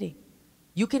maintain unity.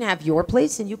 You can have your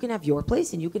place, and you can have your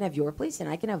place, and you can have your place, and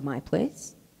I can have my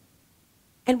place.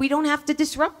 And we don't have to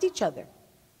disrupt each other.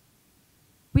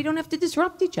 We don't have to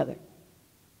disrupt each other.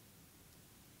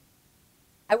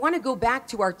 I want to go back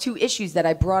to our two issues that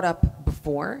I brought up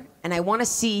before, and I want to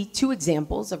see two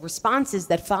examples of responses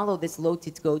that follow this Lo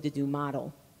Titgodedu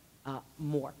model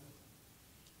more.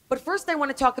 But first I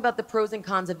want to talk about the pros and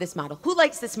cons of this model. Who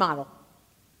likes this model?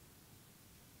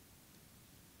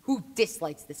 Who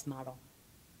dislikes this model?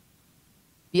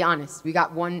 Be honest. We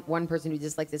got one person who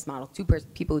dislikes this model, two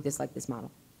people who dislike this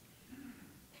model.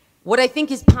 What I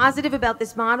think is positive about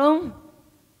this model,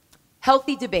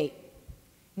 healthy debate.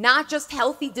 Not just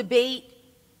healthy debate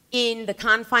in the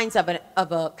confines of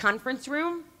a conference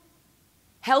room,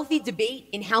 healthy debate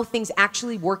in how things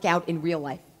actually work out in real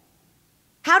life.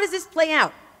 How does this play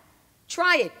out?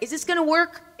 Try it. Is this going to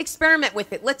work? Experiment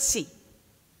with it. Let's see.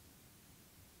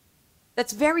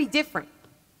 That's very different.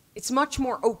 It's much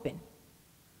more open.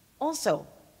 Also,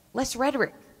 less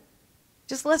rhetoric.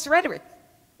 Just less rhetoric.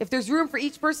 If there's room for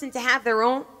each person to have their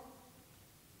own,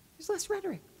 there's less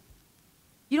rhetoric.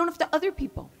 You don't have to other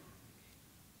people.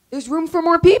 There's room for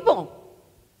more people.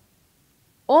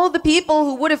 All the people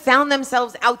who would have found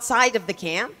themselves outside of the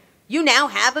camp, you now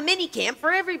have a mini camp for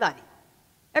everybody.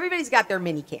 Everybody's got their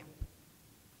mini camp.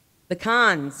 The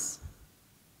cons.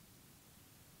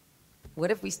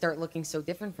 What if we start looking so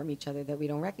different from each other that we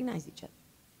don't recognize each other?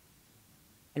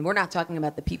 And we're not talking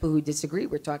about the people who disagree.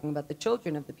 We're talking about the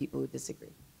children of the people who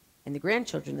disagree and the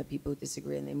grandchildren of the people who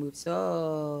disagree, and they move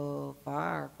so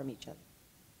far from each other.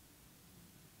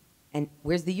 And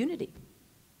where's the unity?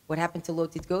 What happened to Lo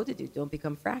Titgodedu? Don't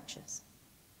become fractious.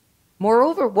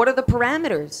 Moreover, what are the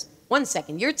parameters? 1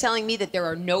 second, you're telling me that there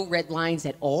are no red lines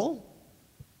at all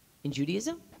in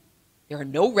Judaism? There are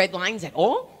no red lines at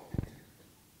all?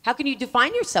 How can you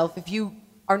define yourself if you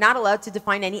are not allowed to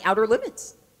define any outer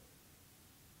limits?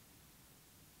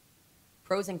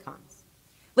 Pros and cons.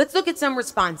 Let's look at some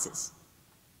responses.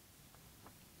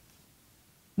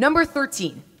 Number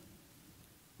 13.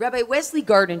 Rabbi Wesley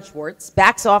Garden-Schwartz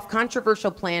backs off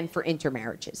controversial plan for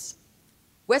intermarriages.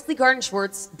 Wesley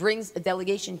Garden-Schwartz brings a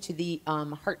delegation to the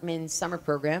Hartman summer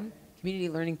program, community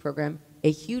learning program,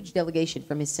 a huge delegation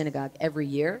from his synagogue every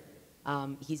year.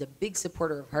 He's a big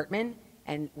supporter of Hartman,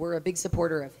 and we're a big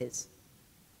supporter of his.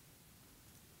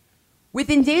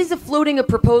 Within days of floating a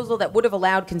proposal that would have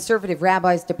allowed conservative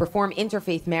rabbis to perform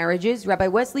interfaith marriages, Rabbi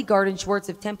Wesley Garden-Schwartz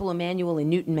of Temple Emmanuel in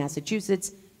Newton,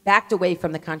 Massachusetts, backed away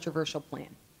from the controversial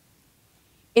plan.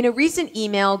 In a recent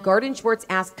email, Garden-Schwartz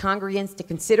asked congregants to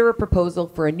consider a proposal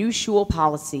for a new shul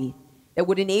policy that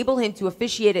would enable him to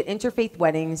officiate at interfaith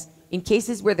weddings in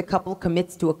cases where the couple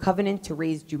commits to a covenant to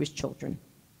raise Jewish children.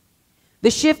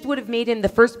 The shift would have made him the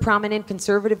first prominent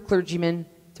conservative clergyman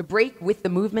to break with the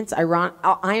movement's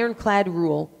ironclad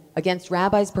rule against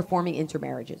rabbis performing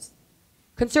intermarriages.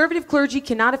 Conservative clergy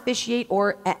cannot officiate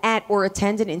at or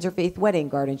attend an interfaith wedding,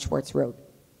 Garden-Schwartz wrote.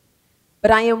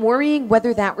 But I am worrying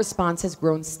whether that response has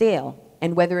grown stale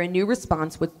and whether a new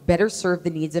response would better serve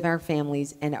the needs of our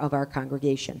families and of our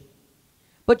congregation.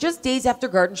 But just days after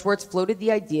Garden-Schwartz floated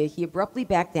the idea, he abruptly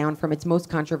backed down from its most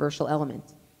controversial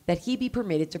element, that he be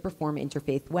permitted to perform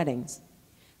interfaith weddings.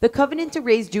 The covenant to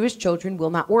raise Jewish children will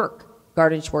not work,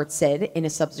 Garden-Schwartz said in a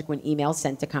subsequent email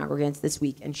sent to congregants this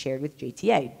week and shared with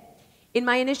JTA. In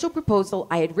my initial proposal,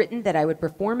 I had written that I would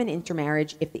perform an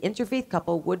intermarriage if the interfaith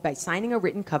couple would, by signing a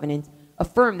written covenant,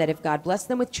 affirm that if God blessed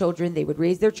them with children, they would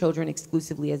raise their children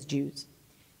exclusively as Jews.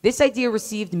 This idea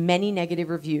received many negative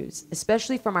reviews,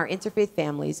 especially from our interfaith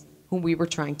families whom we were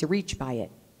trying to reach by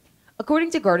it.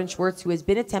 According to Garden-Schwartz, who has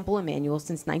been at Temple Emmanuel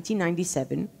since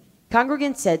 1997,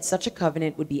 congregants said such a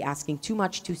covenant would be asking too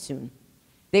much too soon.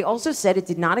 They also said it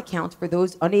did not account for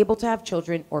those unable to have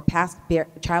children or past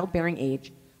childbearing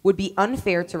age, would be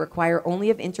unfair to require only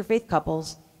of interfaith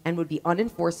couples, and would be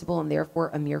unenforceable and therefore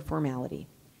a mere formality.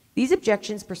 These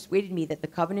objections persuaded me that the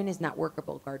covenant is not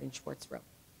workable, Garden Schwartz wrote.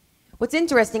 What's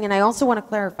interesting, and I also want to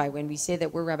clarify, when we say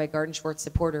that we're Rabbi Garden Schwartz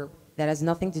supporter, that has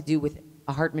nothing to do with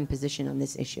a Hartman position on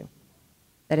this issue.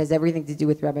 That has everything to do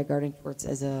with Rabbi Garden Schwartz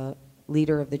as a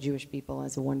leader of the Jewish people,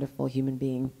 as a wonderful human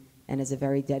being, and as a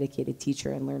very dedicated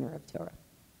teacher and learner of Torah,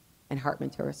 and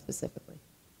Hartman Torah specifically.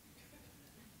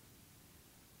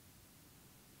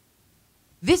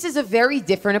 This is a very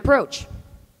different approach.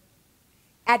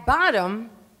 At bottom,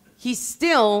 he's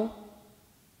still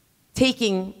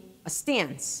taking a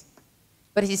stance.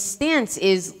 But his stance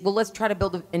is, well, let's try to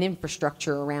build an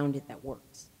infrastructure around it that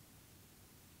works.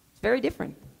 It's very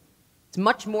different. It's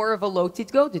much more of a lo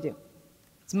titgo to do.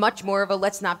 It's much more of a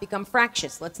let's not become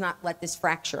fractious. Let's not let this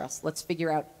fracture us. Let's figure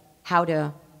out how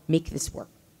to make this work.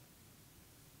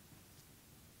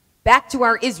 Back to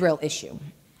our Israel issue.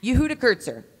 Yehuda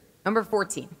Kurtzer, number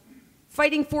 14.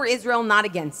 Fighting for Israel, not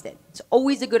against it. It's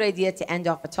always a good idea to end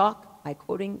off a talk by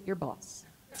quoting your boss.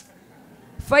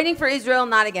 Fighting for Israel,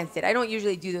 not against it. I don't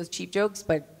usually do those cheap jokes,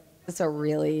 but that's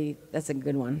a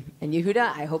good one. And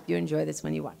Yehuda, I hope you enjoy this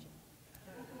when you watch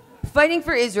it. Fighting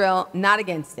for Israel, not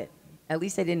against it. At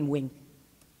least I didn't wink.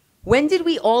 When did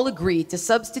we all agree to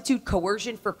substitute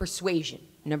coercion for persuasion?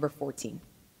 Number 14.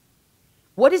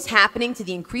 What is happening to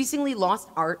the increasingly lost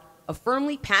art of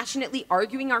firmly, passionately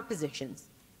arguing our positions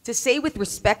to say with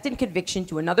respect and conviction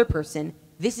to another person,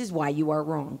 this is why you are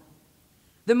wrong?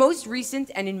 The most recent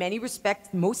and in many respects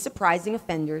most surprising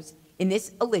offenders in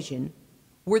this elision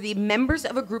were the members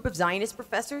of a group of Zionist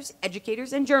professors,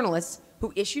 educators, and journalists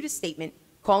who issued a statement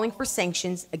calling for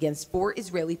sanctions against 4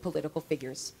 Israeli political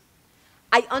figures.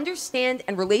 I understand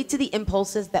and relate to the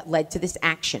impulses that led to this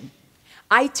action.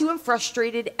 I too am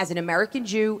frustrated as an American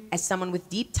Jew, as someone with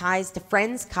deep ties to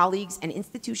friends, colleagues, and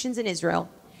institutions in Israel,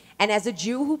 and as a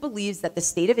Jew who believes that the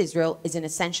state of Israel is an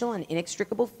essential and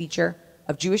inextricable feature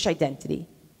of Jewish identity,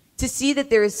 to see that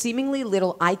there is seemingly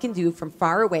little I can do from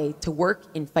far away to work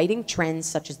in fighting trends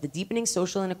such as the deepening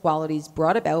social inequalities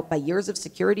brought about by years of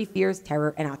security fears,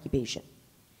 terror, and occupation.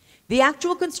 The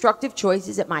actual constructive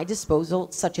choices at my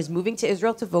disposal, such as moving to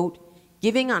Israel to vote,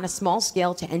 giving on a small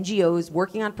scale to NGOs,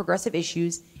 working on progressive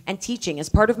issues, and teaching as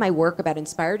part of my work about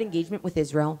inspired engagement with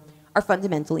Israel, are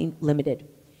fundamentally limited.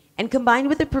 And combined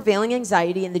with the prevailing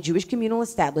anxiety in the Jewish communal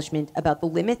establishment about the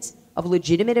limits of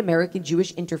legitimate American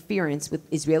Jewish interference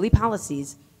with Israeli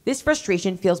policies, this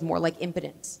frustration feels more like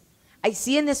impotence. I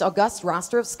see in this august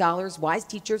roster of scholars, wise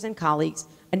teachers, and colleagues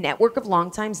a network of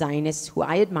longtime Zionists who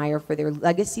I admire for their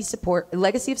legacy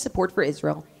of support for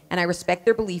Israel, and I respect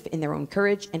their belief in their own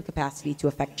courage and capacity to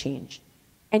effect change.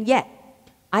 And yet,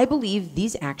 I believe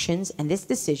these actions and this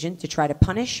decision to try to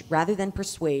punish rather than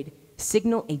persuade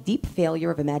signal a deep failure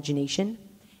of imagination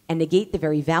and negate the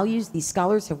very values these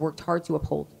scholars have worked hard to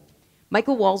uphold.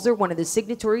 Michael Walzer, one of the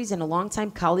signatories and a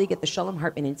longtime colleague at the Shalom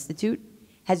Hartman Institute,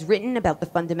 has written about the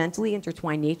fundamentally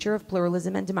intertwined nature of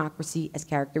pluralism and democracy as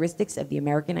characteristics of the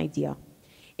American idea.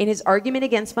 In his argument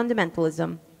against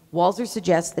fundamentalism, Walzer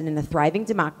suggests that in a thriving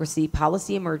democracy,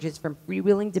 policy emerges from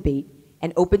freewheeling debate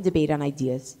and open debate on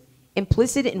ideas.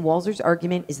 Implicit in Walzer's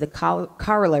argument is the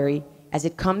corollary as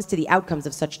it comes to the outcomes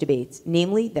of such debates,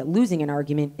 namely that losing an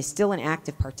argument is still an act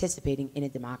of participating in a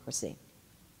democracy.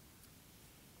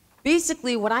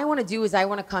 Basically, what I want to do is I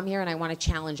want to come here and I want to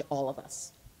challenge all of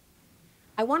us.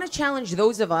 I want to challenge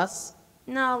those of us,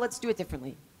 no, let's do it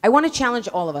differently. I want to challenge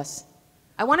all of us.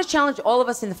 I want to challenge all of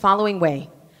us in the following way.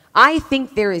 I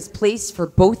think there is place for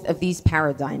both of these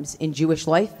paradigms in Jewish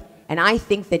life, and I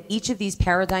think that each of these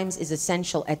paradigms is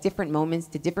essential at different moments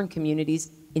to different communities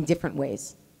in different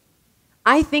ways.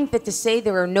 I think that to say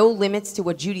there are no limits to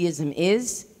what Judaism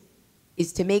is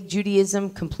to make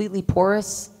Judaism completely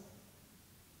porous,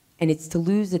 and it's to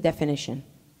lose the definition.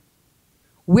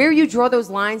 Where you draw those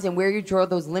lines and where you draw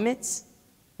those limits,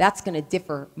 that's going to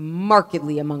differ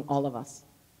markedly among all of us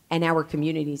and our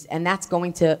communities, and that's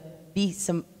going to be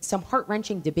some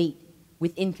heart-wrenching debate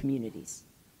within communities.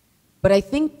 But I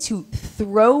think to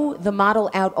throw the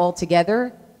model out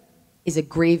altogether is a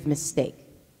grave mistake.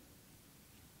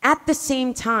 At the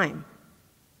same time,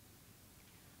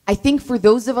 I think for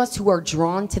those of us who are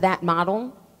drawn to that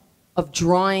model of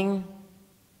drawing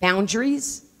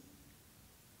boundaries,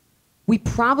 we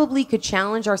probably could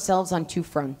challenge ourselves on 2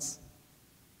 fronts.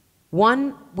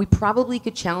 One, we probably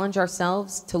could challenge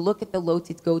ourselves to look at the lo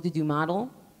titgo to do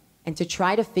model and to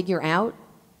try to figure out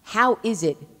how is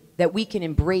it that we can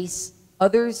embrace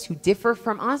others who differ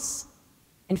from us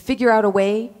and figure out a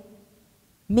way,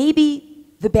 maybe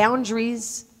the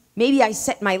boundaries, maybe I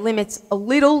set my limits a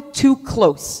little too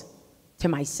close to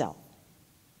myself.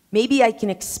 Maybe I can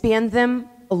expand them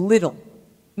a little.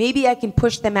 Maybe I can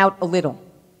push them out a little.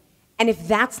 And if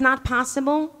that's not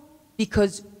possible,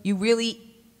 because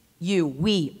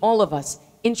we, all of us,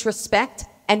 introspect,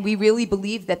 and we really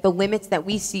believe that the limits that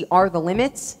we see are the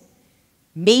limits,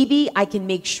 maybe I can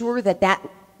make sure that that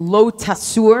lo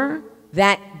tasur,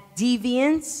 that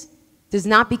deviance, does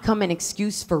not become an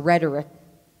excuse for rhetoric,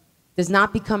 does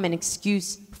not become an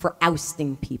excuse for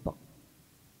ousting people.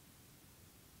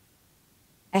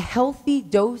 A healthy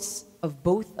dose of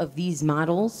both of these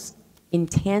models in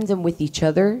tandem with each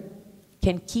other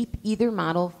can keep either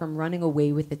model from running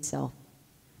away with itself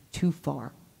too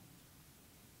far.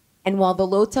 And while the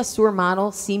lo tasur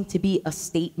model seemed to be a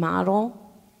state model,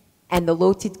 and the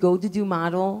lo titgodedu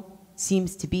model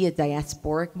seems to be a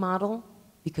diasporic model,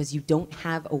 because you don't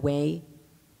have a way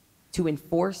to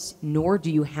enforce, nor do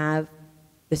you have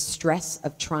the stress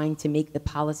of trying to make the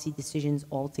policy decisions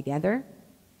all together,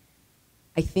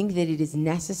 I think that it is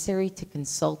necessary to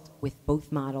consult with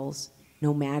both models,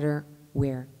 no matter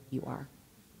where you are.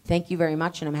 Thank you very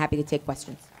much, and I'm happy to take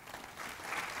questions.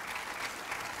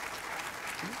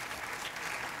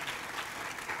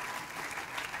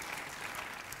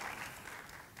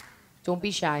 Don't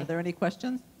be shy. Are there any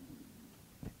questions?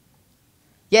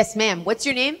 Yes, ma'am. What's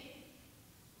your name?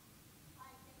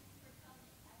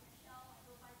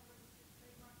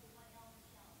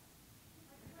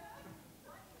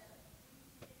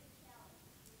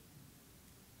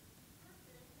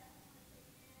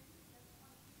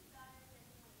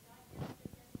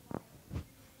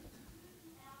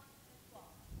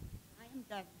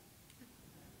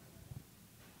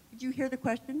 Did you hear the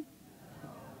question?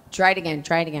 Try it again.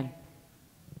 Try it again.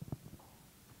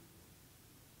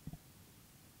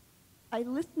 I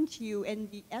listened to you, and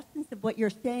the essence of what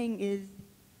you're saying is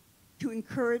to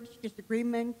encourage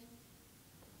disagreement,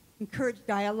 encourage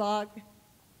dialogue,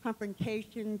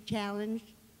 confrontation, challenge.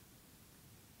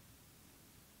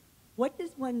 What does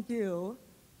one do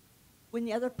when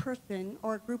the other person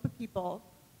or a group of people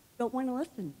don't want to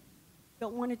listen,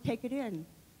 don't want to take it in,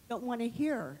 don't want to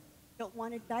hear, don't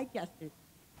want to digest it?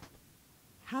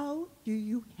 How do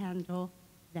you handle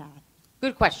that?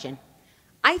 Good question.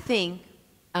 I think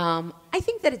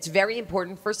that it's very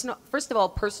important. First of all,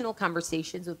 personal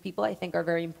conversations with people I think are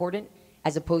very important,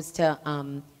 as opposed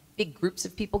to big groups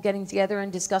of people getting together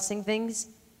and discussing things.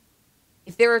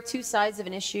 If there are two sides of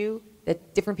an issue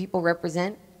that different people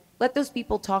represent, let those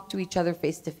people talk to each other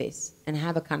face to face and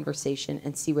have a conversation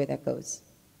and see where that goes.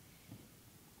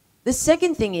 The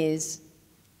second thing is,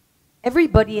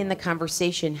 everybody in the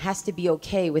conversation has to be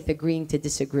okay with agreeing to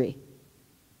disagree.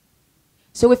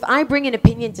 So if I bring an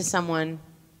opinion to someone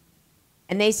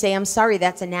and they say, I'm sorry,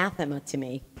 that's anathema to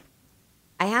me,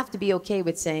 I have to be okay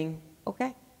with saying,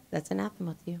 okay, that's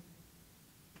anathema to you.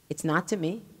 It's not to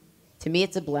me. To me,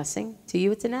 it's a blessing. To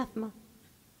you, it's anathema.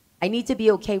 I need to be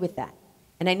okay with that.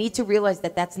 And I need to realize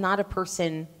that that's not a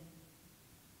person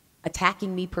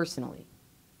attacking me personally.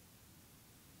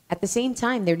 At the same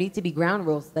time, there need to be ground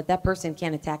rules that that person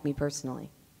can't attack me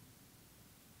personally.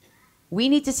 We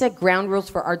need to set ground rules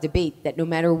for our debate that no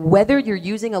matter whether you're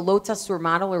using a lo tasur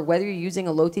model or whether you're using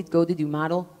a lo titgodedu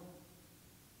model,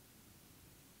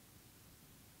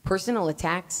 personal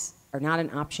attacks are not an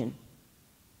option.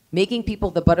 Making people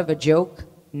the butt of a joke,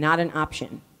 not an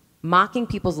option. Mocking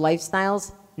people's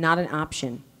lifestyles, not an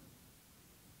option.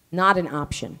 Not an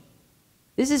option.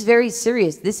 This is very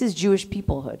serious. This is Jewish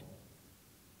peoplehood.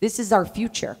 This is our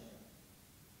future.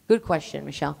 Good question,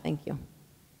 Michelle. Thank you.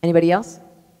 Anybody else?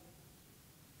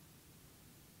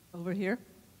 Over here.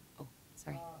 Oh,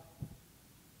 sorry.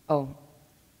 Oh,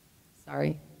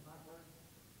 sorry.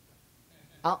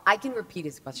 I can repeat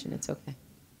his question. It's okay.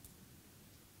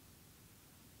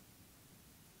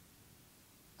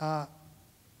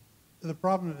 The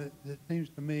problem that seems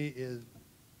to me is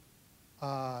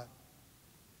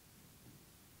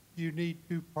you need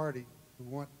two parties who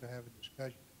want to have a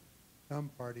discussion. Some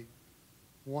parties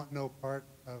want no part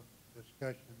of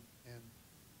discussion,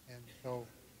 and so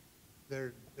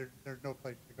there's no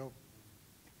place to go.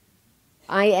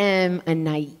 I am a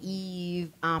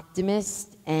naive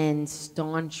optimist and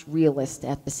staunch realist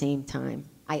at the same time.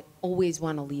 I always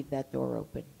want to leave that door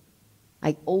open.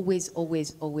 I always,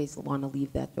 always, always want to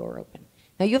leave that door open.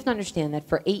 Now, you have to understand that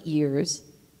for 8 years,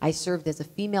 I served as a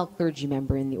female clergy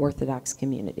member in the Orthodox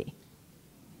community.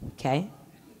 Okay?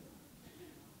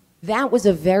 That was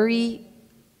a very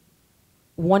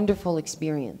wonderful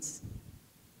experience.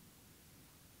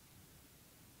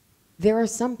 There are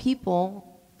some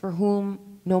people for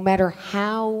whom, no matter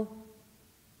how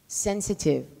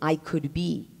sensitive I could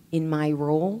be in my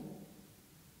role,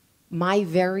 my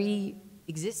very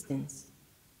existence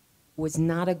was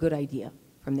not a good idea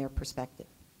from their perspective.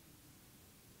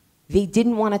 They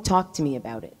didn't want to talk to me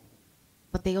about it.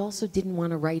 but they also didn't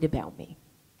want to write about me,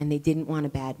 and they didn't want to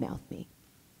badmouth me.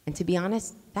 And to be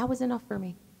honest, that was enough for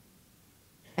me.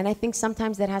 And I think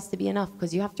sometimes that has to be enough,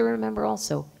 because you have to remember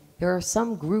also, there are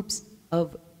some groups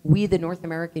of we, the North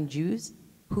American Jews,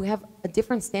 who have a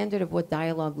different standard of what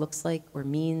dialogue looks like or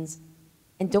means,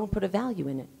 and don't put a value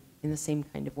in it in the same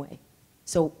kind of way.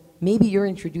 So maybe you're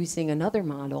introducing another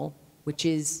model, which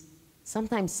is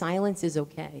sometimes silence is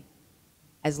okay,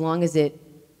 as long as it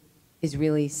is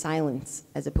really silence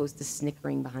as opposed to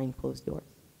snickering behind closed doors.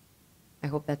 I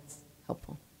hope that's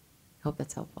helpful. I hope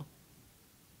that's helpful.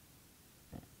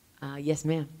 Yes,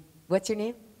 ma'am. What's your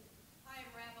name? Hi, I'm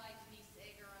Rabbi Denise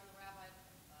Sager. I'm the rabbi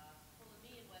of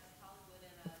Pulamee in West Hollywood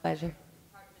and A pleasure.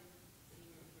 department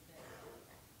senior for Baeck.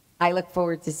 I look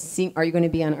forward to seeing, are you going to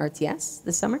be on RTS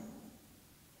this summer?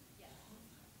 Yes.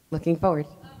 Looking forward.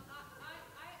 I want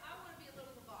to be a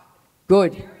little provocative.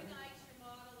 Good. Very nice. Your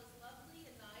model is lovely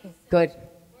and nice. Good.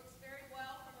 And works very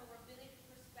well from a rabbinic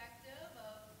perspective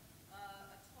of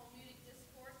a Talmudic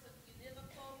discourse of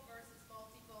univocal versus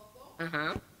multivocal.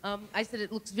 Uh-huh. I said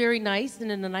it looks very nice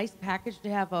and in a nice package to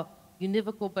have a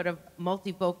univocal but a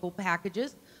multivocal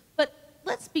packages. But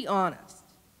let's be honest,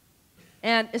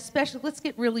 and especially let's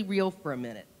get really real for a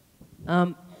minute.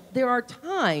 There are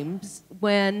times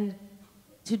when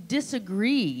to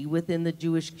disagree within the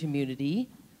Jewish community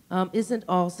isn't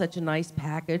all such a nice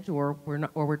package, or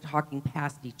we're talking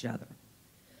past each other.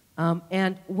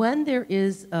 And when there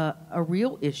is a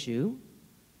real issue,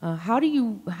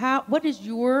 what is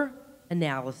your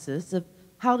analysis of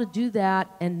how to do that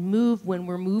and move when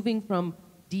we're moving from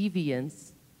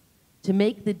deviance to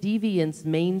make the deviance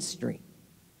mainstream?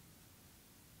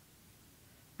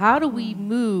 How do we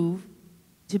move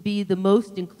to be the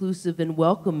most inclusive and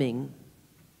welcoming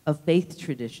of faith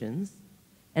traditions,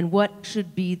 and what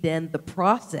should be then the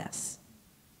process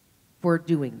for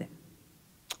doing that?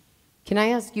 Can I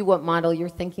ask you what model you're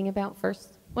thinking about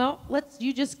first? Well,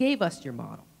 you just gave us your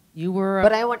model. You were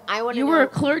But I want to you know. were a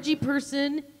clergy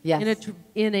person Yes.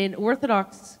 in an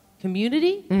Orthodox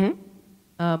community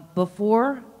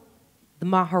before the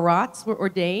Maharats were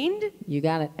ordained, You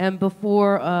got it. and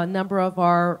before a number of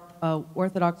our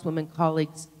Orthodox women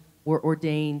colleagues were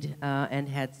ordained and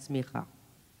had smicha.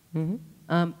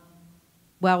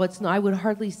 Well, I would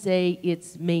hardly say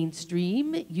it's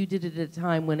mainstream. You did it at a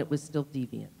time when it was still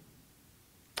deviant.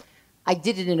 I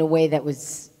did it in a way that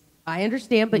was I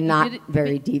understand, but not you did it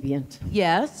very deviant.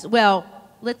 Yes. Well,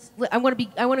 I want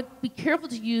to be careful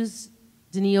to use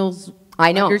Daniil's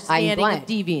I know. understanding I'm of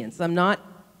glad. deviance.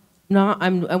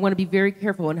 I want to be very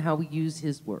careful on how we use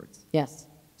his words. Yes.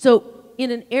 So, in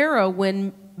an era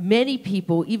when many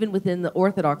people, even within the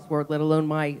Orthodox world, let alone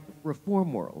my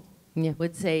Reform world, Yeah.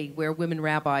 would say where women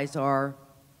rabbis are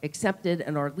accepted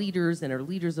and are leaders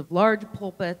of large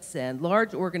pulpits and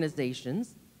large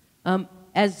organizations,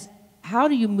 how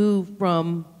do you move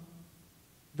from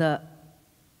the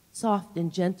soft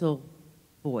and gentle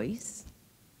voice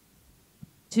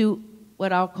to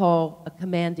what I'll call a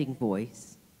commanding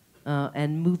voice,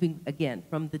 and moving, again,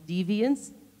 from the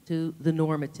deviance to the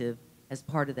normative as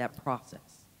part of that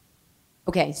process?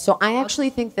 Okay, so I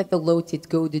actually think that the Lotit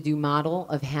Go to Do model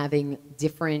of having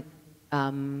different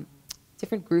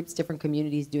groups, different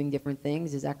communities doing different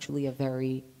things is actually a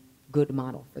very good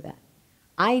model for that.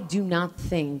 I do not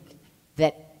think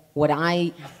that what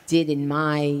I did in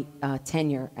my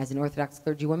tenure as an Orthodox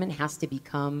clergywoman has to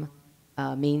become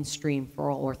mainstream for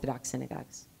all Orthodox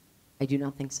synagogues. I do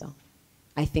not think so.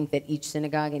 I think that each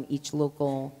synagogue and each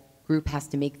local group has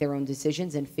to make their own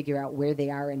decisions and figure out where they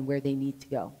are and where they need to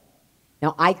go.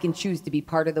 Now, I can choose to be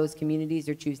part of those communities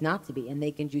or choose not to be, and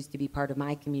they can choose to be part of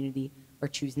my community or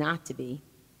choose not to be,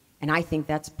 and I think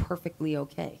that's perfectly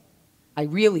okay. I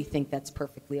really think that's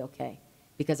perfectly okay,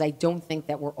 because I don't think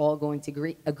that we're all going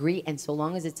to agree, and so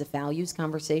long as it's a values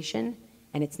conversation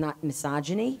and it's not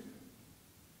misogyny,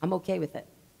 I'm okay with it.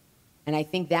 And I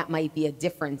think that might be a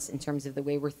difference in terms of the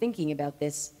way we're thinking about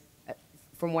this.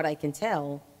 From what I can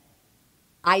tell,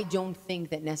 I don't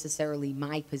think that necessarily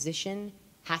my position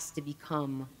has to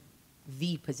become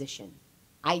the position.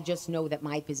 I just know that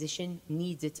my position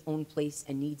needs its own place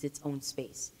and needs its own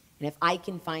space. And if I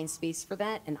can find space for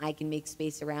that and I can make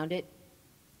space around it,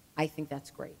 I think that's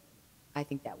great. I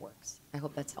think that works. I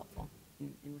hope that's helpful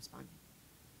in responding.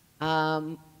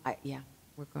 Yeah,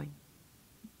 we're going.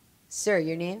 Sir,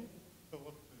 your name?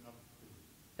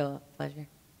 Philip, pleasure.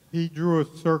 He drew a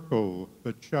circle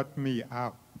that shut me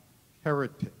out.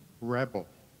 Heretic, rebel,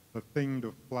 the thing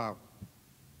to flout.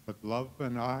 But love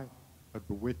and I had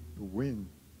the wit to win.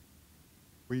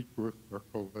 We drew a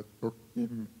circle that took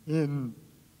him in.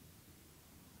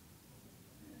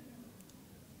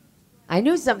 I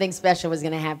knew something special was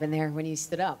going to happen there when you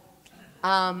stood up.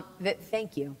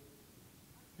 Thank you.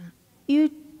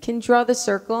 You can draw the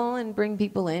circle and bring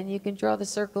people in. You can draw the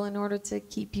circle in order to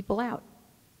keep people out.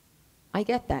 I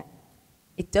get that.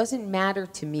 It doesn't matter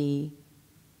to me.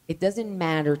 It doesn't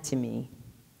matter to me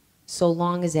so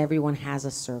long as everyone has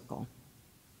a circle.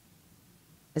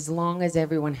 As long as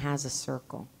everyone has a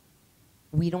circle.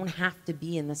 We don't have to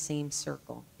be in the same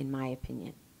circle, in my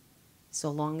opinion, so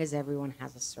long as everyone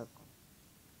has a circle.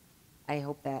 I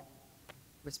hope that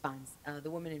responds. The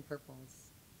woman in purple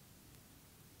is.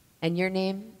 And your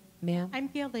name, ma'am? I'm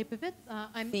Gail Leibovitz.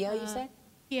 I'm Theo, you said?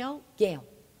 Gail. Gail.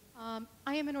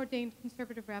 I am an ordained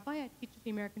conservative rabbi. I teach at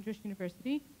the American Jewish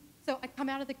University. So I come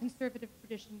out of the conservative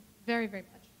tradition very, very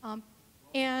much.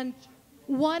 And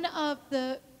one of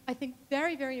the, I think,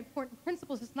 very, very important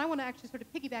principles is, and I want to actually sort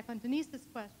of piggyback on Denise's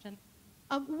question,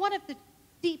 one of the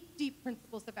deep, deep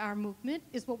principles of our movement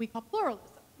is what we call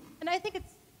pluralism. And I think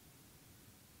it's,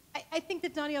 I think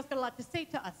that Danielle's got a lot to say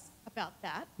to us about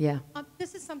that. Yeah.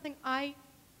 This is something I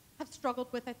have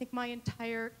struggled with, I think, my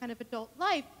entire kind of adult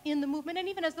life in the movement, and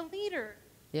even as a leader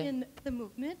in the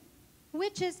movement,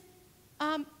 which is,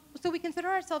 so we consider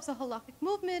ourselves a halakhic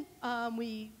movement.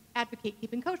 We advocate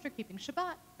keeping kosher, keeping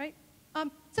Shabbat, right?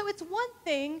 So it's one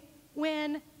thing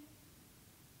when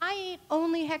I eat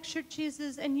only hechsher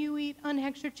cheeses and you eat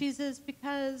unhechsher cheeses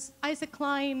because Isaac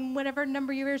Klein, whatever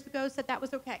number of years ago, said that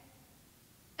was okay.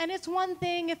 And it's one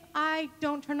thing if I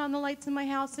don't turn on the lights in my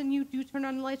house and you do turn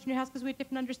on the lights in your house because we have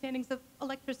different understandings of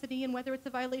electricity and whether it's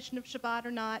a violation of Shabbat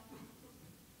or not.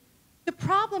 The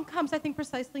problem comes, I think,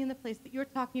 precisely in the place that you're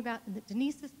talking about and that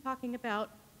Denise is talking about,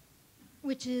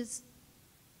 which is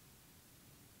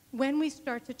when we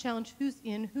start to challenge who's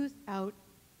in, who's out,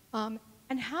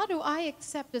 and how do I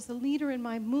accept as a leader in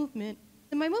my movement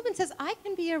that my movement says I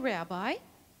can be a rabbi,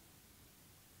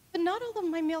 but not all of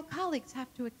my male colleagues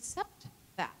have to accept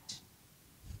that.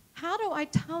 How do I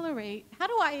tolerate, how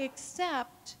do I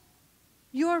accept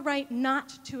your right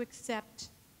not to accept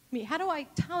me? How do I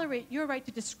tolerate your right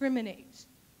to discriminate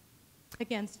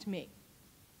against me?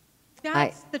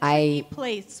 That's the tricky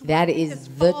place. That is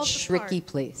the tricky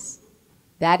place.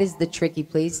 That is the tricky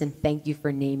place, and thank you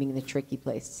for naming the tricky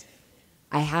place.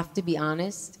 I have to be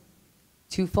honest,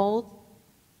 twofold.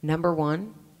 Number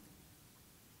one,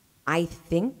 I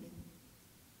think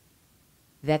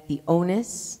that the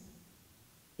onus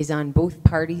is on both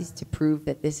parties to prove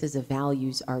that this is a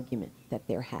values argument that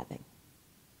they're having.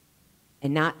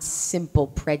 And not simple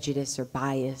prejudice or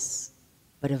bias,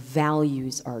 but a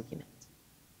values argument.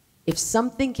 If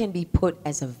something can be put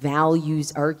as a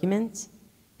values argument,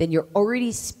 then you're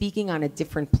already speaking on a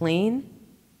different plane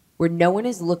where no one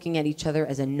is looking at each other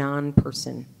as a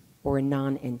non-person or a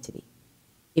non-entity.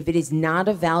 If it is not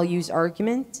a values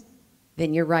argument,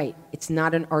 then you're right. It's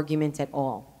not an argument at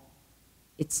all.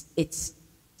 It's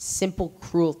simple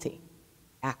cruelty,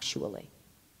 actually.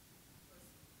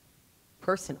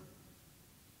 Personal.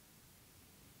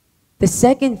 The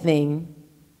second thing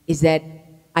is that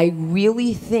I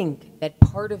really think that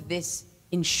part of this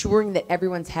ensuring that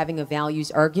everyone's having a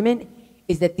values argument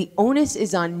is that the onus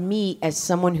is on me as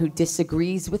someone who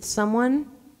disagrees with someone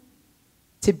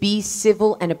to be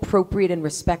civil and appropriate and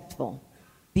respectful.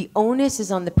 The onus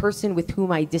is on the person with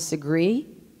whom I disagree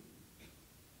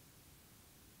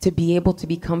to be able to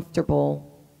be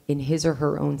comfortable in his or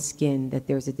her own skin that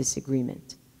there's a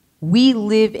disagreement. We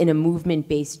live in a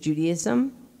movement-based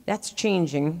Judaism. That's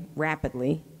changing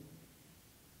rapidly.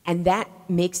 And that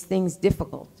makes things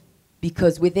difficult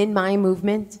because within my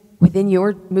movement, within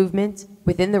your movement,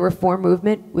 within the Reform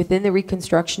movement, within the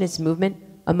Reconstructionist movement,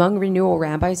 among renewal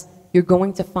rabbis, you're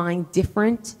going to find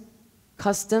different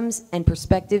customs and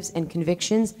perspectives and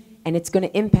convictions, and it's going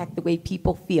to impact the way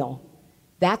people feel.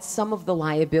 That's some of the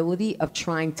liability of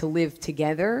trying to live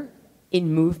together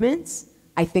in movements.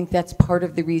 I think that's part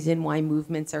of the reason why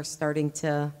movements are starting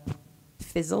to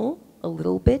fizzle a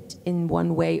little bit in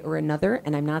one way or another,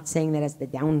 and I'm not saying that as the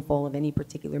downfall of any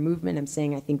particular movement. I'm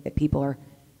saying I think that people are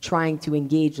trying to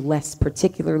engage less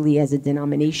particularly as a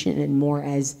denomination and more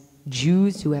as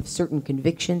Jews who have certain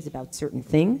convictions about certain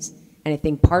things. And I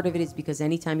think part of it is because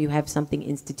anytime you have something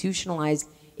institutionalized,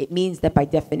 it means that by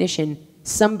definition,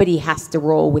 somebody has to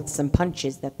roll with some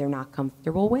punches that they're not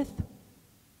comfortable with.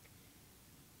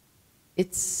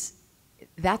 That's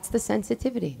the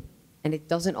sensitivity. And it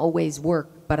doesn't always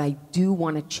work, but I do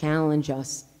want to challenge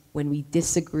us when we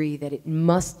disagree that it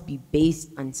must be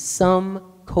based on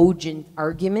some cogent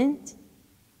argument,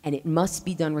 and it must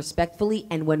be done respectfully,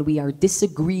 and when we are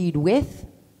disagreed with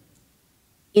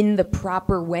in the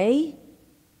proper way,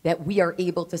 that we are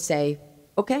able to say,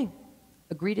 okay,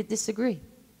 agree to disagree.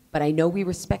 but I know we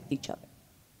respect each other.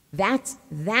 That's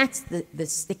the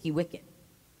sticky wicket.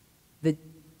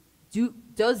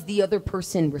 Does the other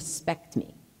person respect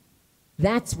me?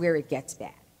 That's where it gets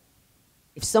bad.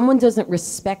 If someone doesn't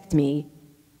respect me,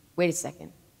 wait a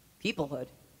second, peoplehood.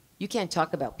 You can't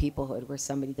talk about peoplehood where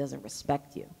somebody doesn't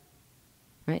respect you,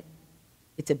 right?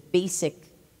 It's a basic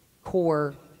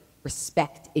core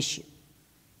respect issue.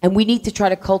 And we need to try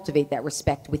to cultivate that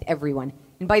respect with everyone.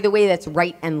 And by the way, that's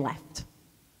right and left.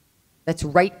 That's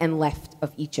right and left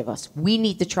of each of us. We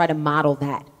need to try to model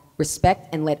that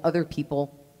respect and let other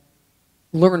people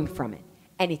learn from it.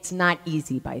 And it's not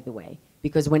easy, by the way,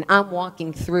 because when I'm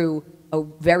walking through a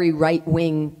very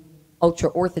right-wing,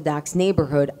 ultra-Orthodox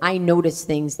neighborhood, I notice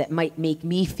things that might make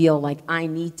me feel like I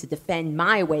need to defend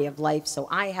my way of life, so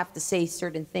I have to say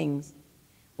certain things.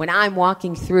 When I'm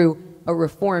walking through a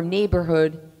Reform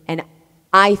neighborhood and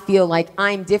I feel like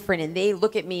I'm different and they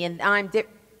look at me and I'm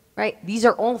different, right? These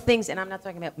are all things, and I'm not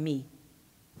talking about me.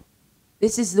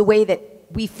 This is the way that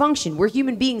we function. We're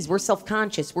human beings. We're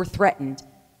self-conscious. We're threatened.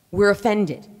 We're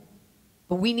offended.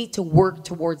 But we need to work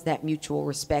towards that mutual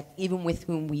respect, even with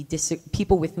whom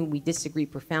people with whom we disagree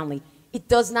profoundly. It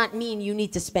does not mean you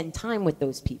need to spend time with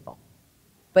those people.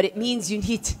 But it means you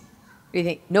need to,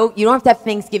 no, you don't have to have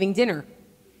Thanksgiving dinner.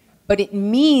 But it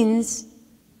means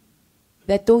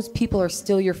that those people are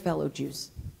still your fellow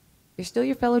Jews. They're still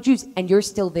your fellow Jews, and you're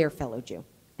still their fellow Jew.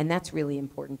 And that's really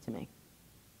important to me.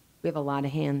 We have a lot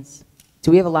of hands.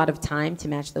 Do we have a lot of time to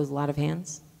match those lot of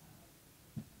hands?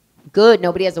 Good,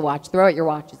 nobody has a watch. Throw out your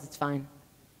watches, it's fine.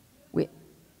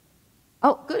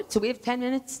 Oh, good, so we have 10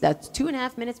 minutes. That's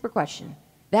 2.5 minutes per question.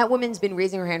 That woman's been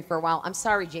raising her hand for a while. I'm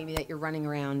sorry, Jamie, that you're running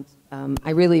around.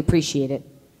 I really appreciate it.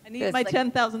 I need my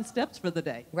 10,000 steps for the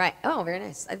day. Right, oh, very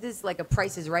nice. This is like a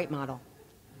Price is Right model.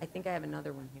 I think I have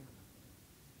another one here.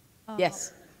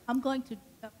 Yes. I'm going to,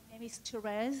 my name is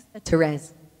Therese.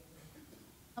 Therese.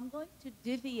 I'm going to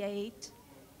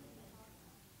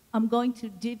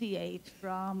deviate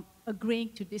from agreeing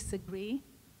to disagree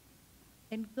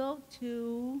and go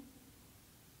to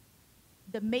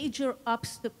the major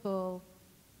obstacle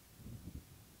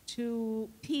to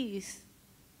peace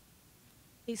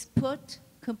is put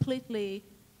completely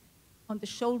on the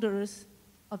shoulders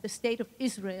of the state of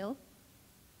Israel,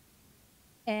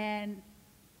 and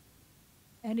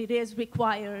it is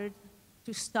required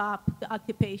to stop the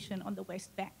occupation on the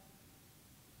West Bank.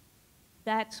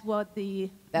 That's what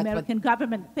the American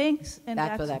government thinks, and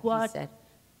that's what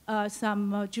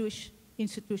some Jewish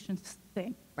institutions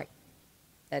think. Right.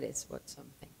 That is what some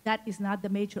think. That is not the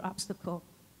major obstacle.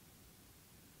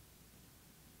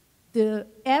 The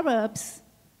Arabs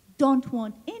don't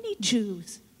want any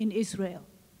Jews in Israel,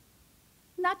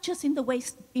 not just in the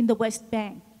West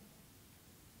Bank.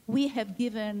 We have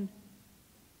given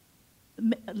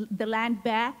the land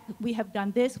back. We have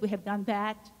done this. We have done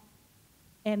that.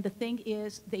 And the thing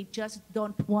is, they just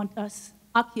don't want us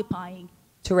occupying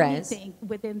Therese, anything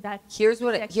within that. Here's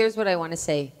what I want to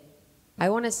say. I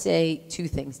want to say two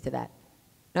things to that.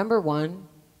 Number one,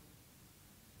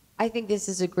 I think this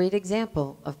is a great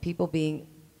example of people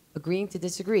agreeing to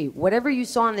disagree. Whatever you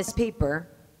saw on this paper,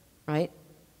 right,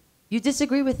 you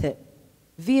disagree with it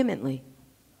vehemently.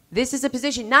 This is a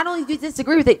position, not only do you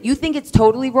disagree with it, you think it's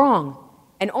totally wrong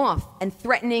and off and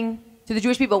threatening to the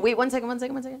Jewish people. Wait, one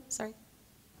second, sorry.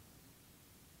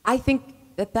 I think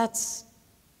that that's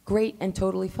great and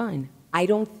totally fine. I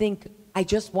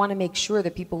just want to make sure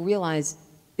that people realize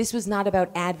this was not about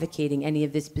advocating any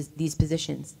of these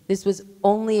positions. This was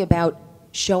only about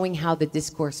showing how the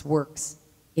discourse works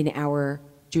in our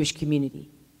Jewish community.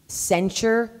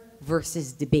 Censure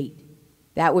versus debate.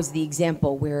 That was the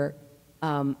example where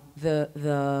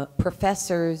the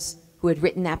professors who had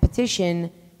written that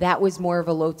petition, that was more of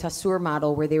a Lo Tasur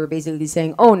model where they were basically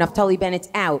saying, oh, Naftali Bennett's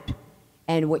out.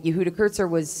 And what Yehuda Kurtzer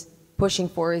was pushing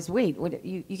for is, wait,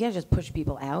 you can't just push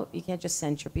people out. You can't just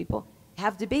censure people.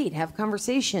 Have debate, have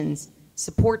conversations,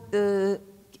 support the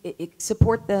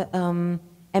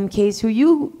MKs who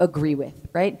you agree with,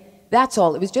 right? That's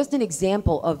all. It was just an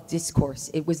example of discourse.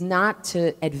 It was not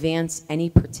to advance any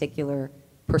particular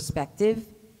perspective.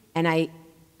 And I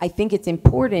think it's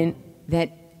important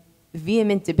that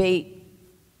vehement debate,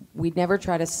 we'd never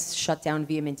try to shut down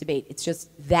vehement debate. It's just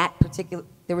that particular,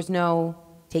 there was no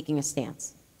taking a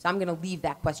stance. So I'm going to leave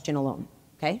that question alone,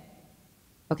 okay?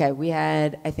 Okay, we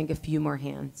had, I think, a few more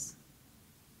hands.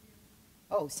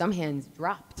 Oh, some hands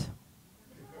dropped.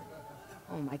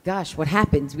 Oh my gosh, what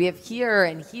happens? We have here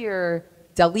and here.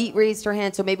 Dalit raised her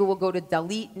hand, so maybe we'll go to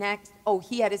Dalit next. Oh,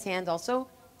 he had his hand also?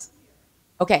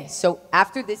 Okay, so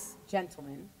after this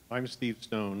gentleman. I'm Steve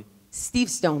Stone. Steve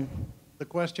Stone. The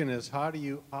question is, how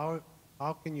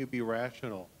how can you be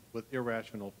rational with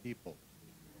irrational people?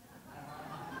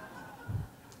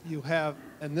 You have,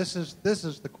 and this is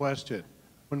the question.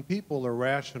 When people are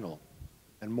rational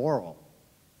and moral,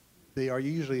 they are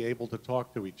usually able to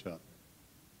talk to each other.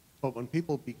 But when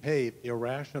people behave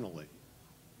irrationally,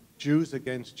 Jews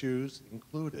against Jews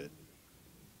included,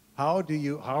 how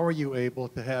are you able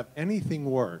to have anything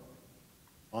work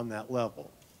on that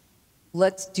level?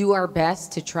 Let's do our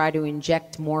best to try to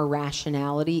inject more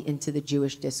rationality into the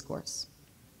Jewish discourse.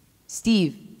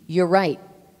 Steve, you're right.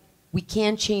 We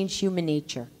can't change human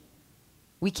nature.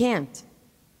 We can't.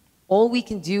 All we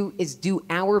can do is do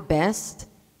our best.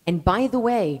 And by the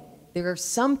way, there are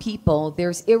some people,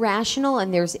 there's irrational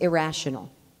and there's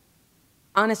irrational.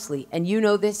 Honestly, and you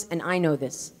know this and I know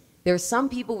this. There are some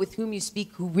people with whom you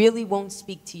speak who really won't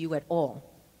speak to you at all.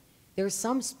 There are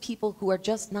some people who are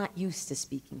just not used to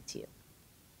speaking to you.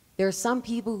 There are some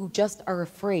people who just are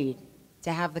afraid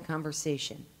to have the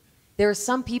conversation. There are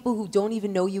some people who don't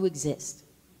even know you exist.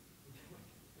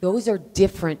 Those are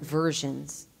different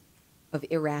versions of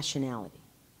irrationality,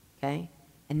 okay?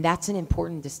 And that's an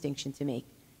important distinction to make.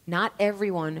 Not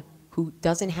everyone who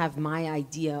doesn't have my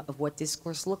idea of what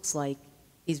discourse looks like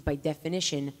is by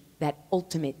definition that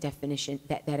ultimate definition,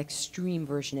 that extreme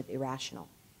version of irrational.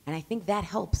 And I think that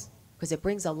helps because it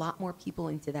brings a lot more people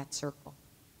into that circle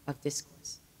of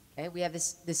discourse. Okay, we have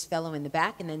this fellow in the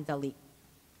back and then Dalit.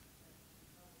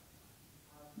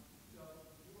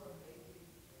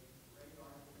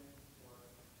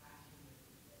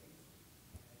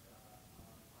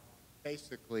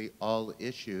 Basically all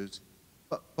issues.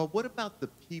 But what about the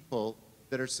people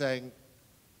that are saying,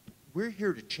 we're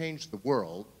here to change the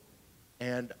world,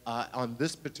 and on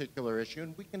this particular issue,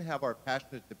 and we can have our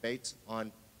passionate debates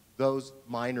on those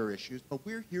minor issues, but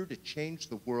we're here to change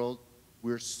the world.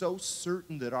 We're so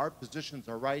certain that our positions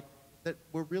are right that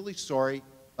we're really sorry,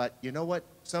 but you know what?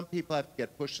 Some people have to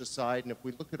get pushed aside, and if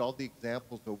we look at all the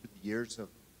examples over the years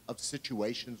of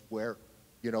situations where,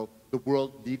 you know, the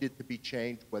world needed to be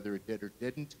changed, whether it did or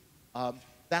didn't,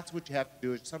 that's what you have to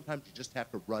do. Is sometimes you just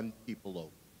have to run people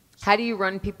over. How do you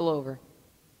run people over?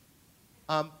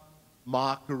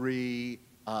 Mockery,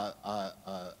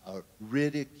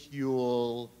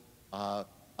 ridicule,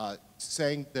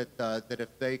 saying that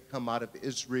if they come out of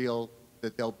Israel,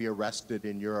 that they'll be arrested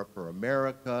in Europe or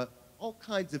America. All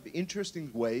kinds of interesting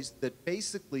ways that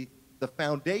basically the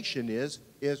foundation is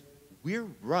we're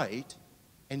right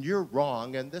and you're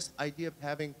wrong. And this idea of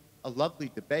having a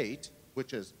lovely debate,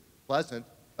 which is pleasant,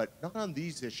 but not on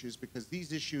these issues, because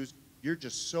these issues, you're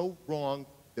just so wrong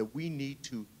that we need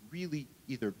to really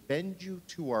either bend you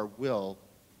to our will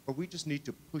or we just need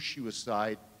to push you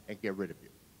aside and get rid of you.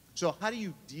 So how do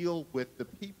you deal with the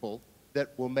people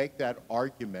that will make that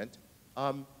argument?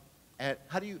 And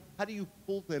how do you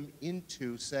pull them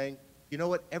into saying, you know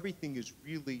what, everything is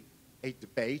really a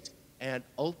debate, and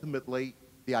ultimately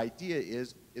the idea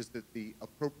is that the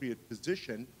appropriate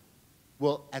position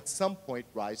will at some point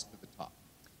rise to the top.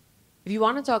 If you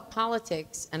want to talk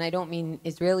politics, and I don't mean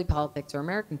Israeli politics or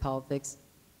American politics,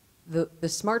 the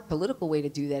smart political way to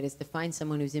do that is to find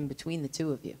someone who's in between the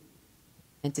two of you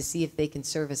and to see if they can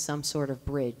serve as some sort of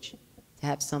bridge, to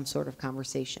have some sort of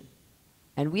conversation.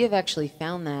 And we have actually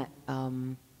found that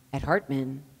at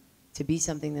Hartman to be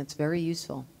something that's very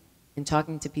useful in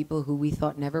talking to people who we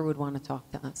thought never would want to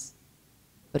talk to us.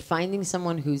 But finding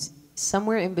someone who's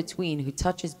somewhere in between, who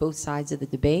touches both sides of the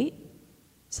debate,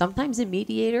 sometimes a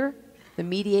mediator, the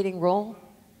mediating role,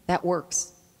 that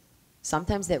works.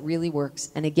 Sometimes that really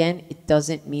works. And again, it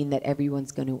doesn't mean that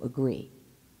everyone's going to agree.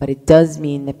 But it does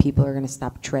mean that people are going to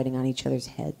stop treading on each other's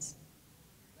heads.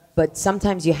 But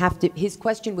sometimes you have to, his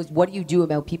question was, what do you do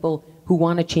about people who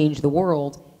want to change the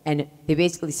world? And they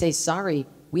basically say, sorry,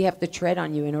 we have to tread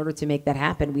on you in order to make that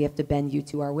happen. We have to bend you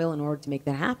to our will in order to make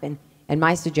that happen. And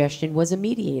my suggestion was a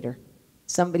mediator,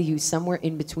 somebody who's somewhere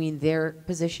in between their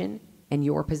position and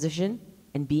your position,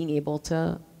 and being able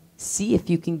to see if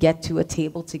you can get to a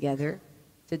table together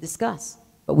to discuss.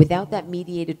 But without that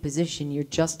mediated position, you're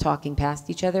just talking past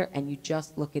each other and you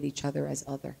just look at each other as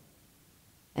other.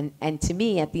 And to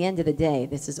me, at the end of the day,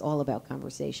 this is all about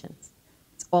conversations.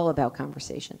 It's all about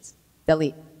conversations.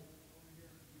 Dalit.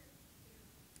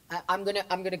 I'm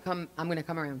gonna come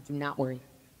around. Do not worry.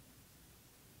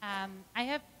 I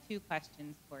have two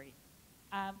questions for you.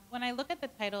 When I look at the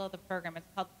title of the program, it's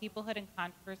called Peoplehood and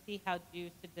Controversy, How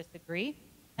Jews Should Disagree.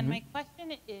 And my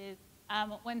question is,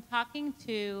 when talking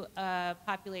to a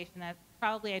population that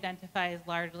probably identifies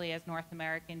largely as North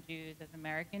American Jews, as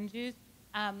American Jews,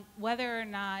 whether or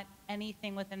not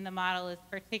anything within the model is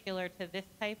particular to this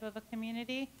type of a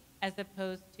community as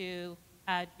opposed to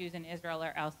Jews in Israel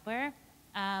or elsewhere.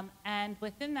 And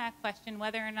within that question,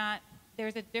 whether or not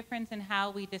there's a difference in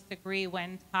how we disagree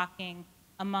when talking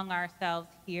among ourselves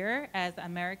here as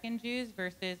American Jews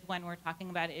versus when we're talking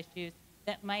about issues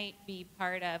that might be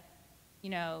part of,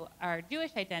 our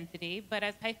Jewish identity, but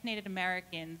as hyphenated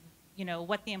Americans,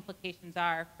 what the implications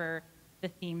are for the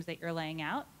themes that you're laying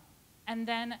out. And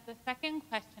then the second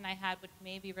question I had, which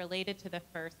may be related to the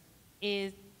first,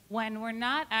 is when we're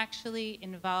not actually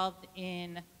involved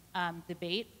in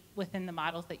debate within the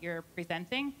models that you're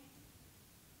presenting,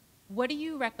 what do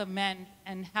you recommend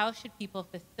and how should people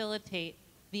facilitate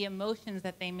the emotions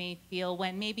that they may feel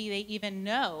when maybe they even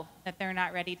know that they're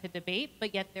not ready to debate,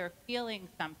 but yet they're feeling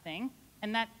something,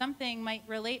 and that something might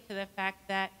relate to the fact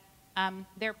that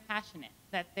they're passionate,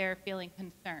 that they're feeling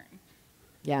concerned?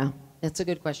 Yeah, that's a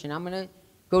good question. I'm going to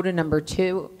go to number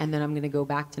 2, and then I'm going to go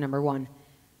back to number 1.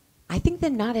 I think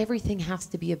that not everything has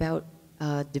to be about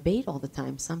debate all the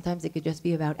time. Sometimes it could just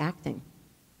be about acting.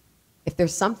 If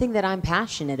there's something that I'm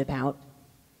passionate about,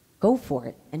 go for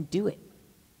it and do it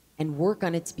and work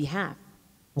on its behalf.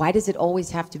 Why does it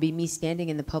always have to be me standing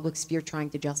in the public sphere trying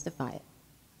to justify it?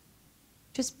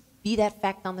 Just be that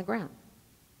fact on the ground.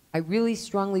 I really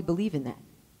strongly believe in that.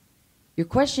 Your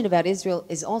question about Israel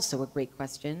is also a great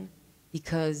question,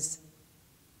 because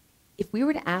if we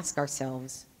were to ask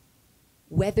ourselves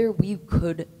whether we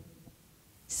could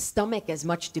stomach as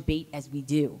much debate as we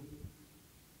do,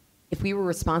 if we were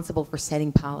responsible for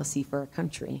setting policy for a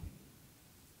country,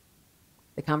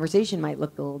 the conversation might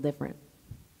look a little different.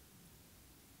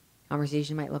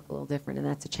 Conversation might look a little different, and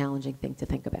that's a challenging thing to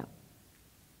think about.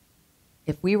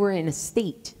 If we were in a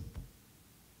state,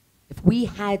 if we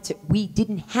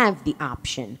didn't have the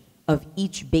option of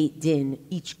each Beit Din,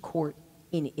 each court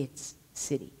in its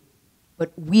city,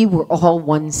 but we were all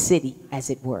one city, as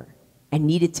it were, and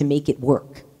needed to make it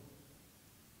work,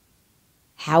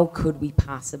 how could we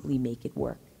possibly make it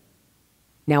work?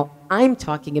 Now, I'm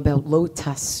talking about lo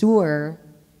tasur,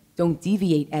 don't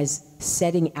deviate, as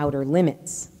setting outer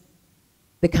limits.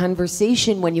 The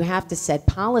conversation when you have to set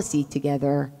policy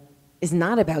together is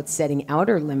not about setting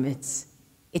outer limits.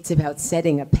 It's about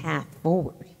setting a path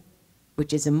forward,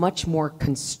 which is a much more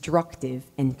constructive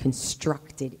and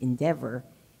constructed endeavor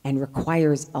and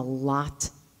requires a lot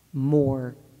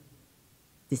more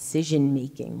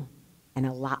decision-making and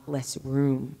a lot less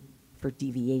room for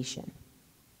deviation.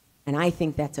 And I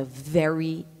think that's a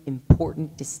very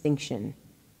important distinction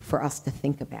for us to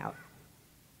think about.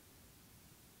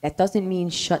 That doesn't mean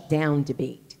shut down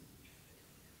debate,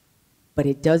 but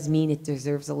it does mean it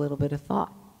deserves a little bit of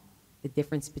thought. The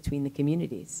difference between the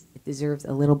communities, it deserves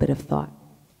a little bit of thought.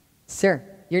 Sir,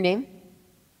 your name?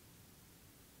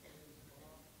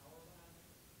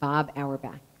 Bob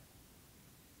Auerbach.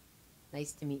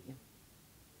 Nice to meet you.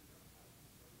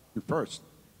 You first.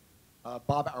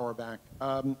 Bob Auerbach.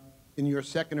 In your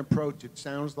second approach, it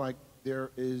sounds like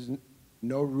there is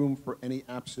no room for any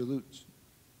absolutes.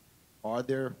 Are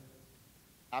there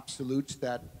absolutes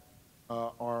that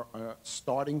are a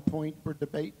starting point for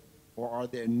debate, or are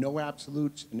there no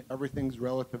absolutes and everything's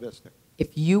relativistic?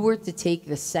 If you were to take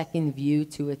the second view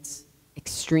to its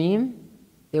extreme,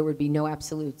 there would be no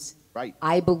absolutes. Right.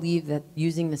 I believe that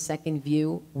using the second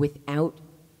view without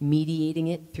mediating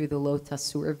it through the lo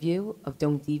tasur view of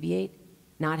don't deviate,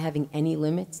 not having any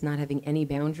limits, not having any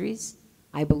boundaries,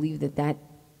 I believe that that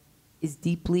is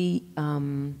deeply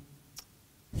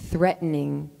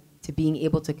threatening to being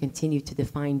able to continue to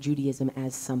define Judaism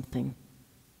as something.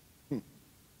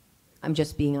 I'm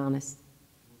just being honest.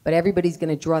 But everybody's going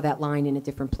to draw that line in a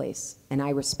different place, and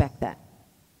I respect that.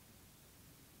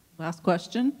 Last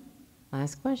question.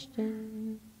 Last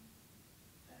question.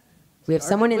 We have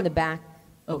someone in the back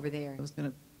over there. I was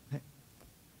going to.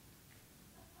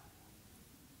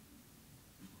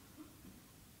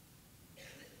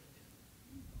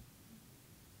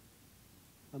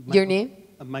 Your name?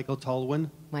 I'm Michael Tolwyn.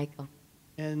 Michael.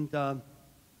 And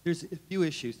there's a few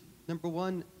issues. Number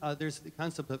one, there's the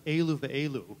concept of elu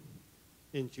ve'elu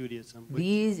in Judaism.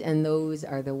 These and those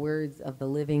are the words of the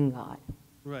living God.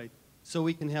 Right. So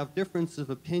we can have difference of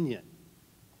opinion,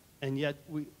 and yet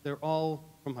they're all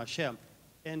from Hashem.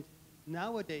 And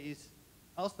nowadays,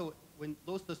 also, when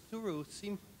Los Asuru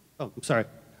seems... Oh, I'm sorry.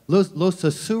 Los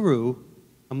Asuru,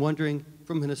 I'm wondering,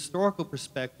 from an historical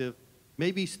perspective,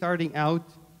 maybe starting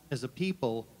out as a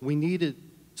people, we needed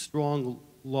strong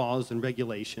laws and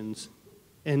regulations.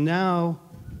 And now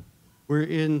we're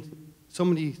in so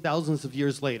many thousands of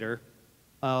years later,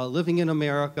 living in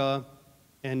America,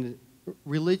 and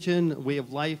religion, way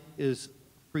of life is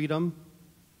freedom.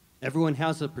 Everyone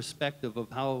has a perspective of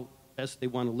how best they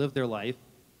want to live their life.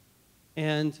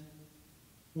 And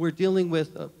we're dealing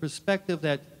with a perspective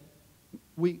that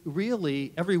we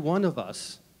really, every one of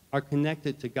us are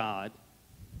connected to God,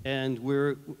 and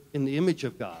we're in the image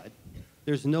of God.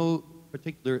 There's no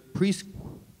particular priest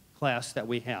class that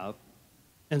we have.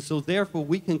 And so therefore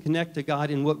we can connect to God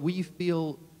in what we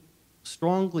feel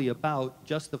strongly about,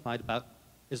 justified about,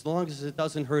 as long as it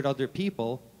doesn't hurt other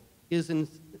people, is in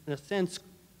a sense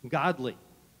godly,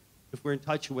 if we're in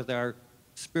touch with our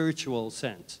spiritual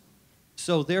sense.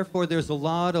 So therefore there's a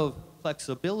lot of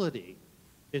flexibility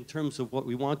in terms of what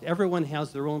we want. Everyone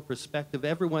has their own perspective.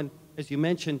 Everyone, as you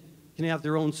mentioned, can have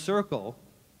their own circle,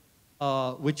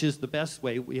 which is the best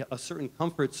way, a certain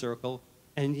comfort circle,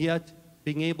 and yet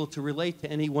being able to relate to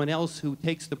anyone else who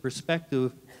takes the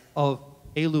perspective of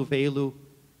elu ve'elu,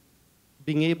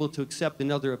 being able to accept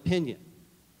another opinion.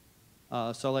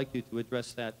 So I'd like you to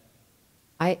address that.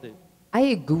 I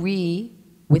agree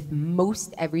with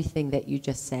most everything that you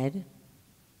just said.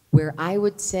 Where I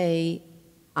would say,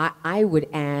 I would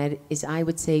add, is I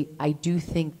would say I do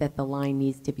think that the line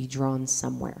needs to be drawn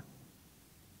somewhere.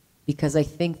 Because I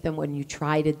think that when you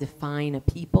try to define a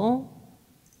people,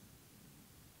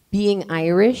 being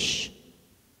Irish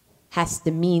has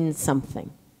to mean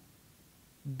something.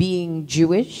 Being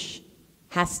Jewish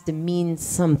has to mean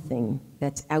something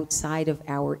that's outside of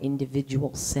our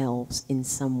individual selves in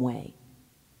some way.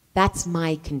 That's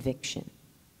my conviction.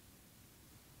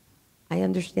 I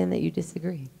understand that you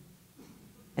disagree,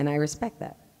 and I respect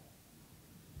that.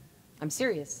 I'm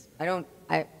serious.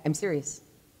 I'm serious.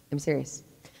 I'm serious.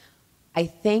 I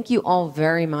thank you all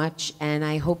very much, and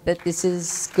I hope that this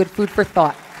is good food for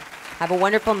thought. Have a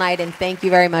wonderful night, and thank you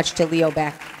very much to Leo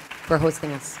Baeck for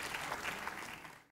hosting us.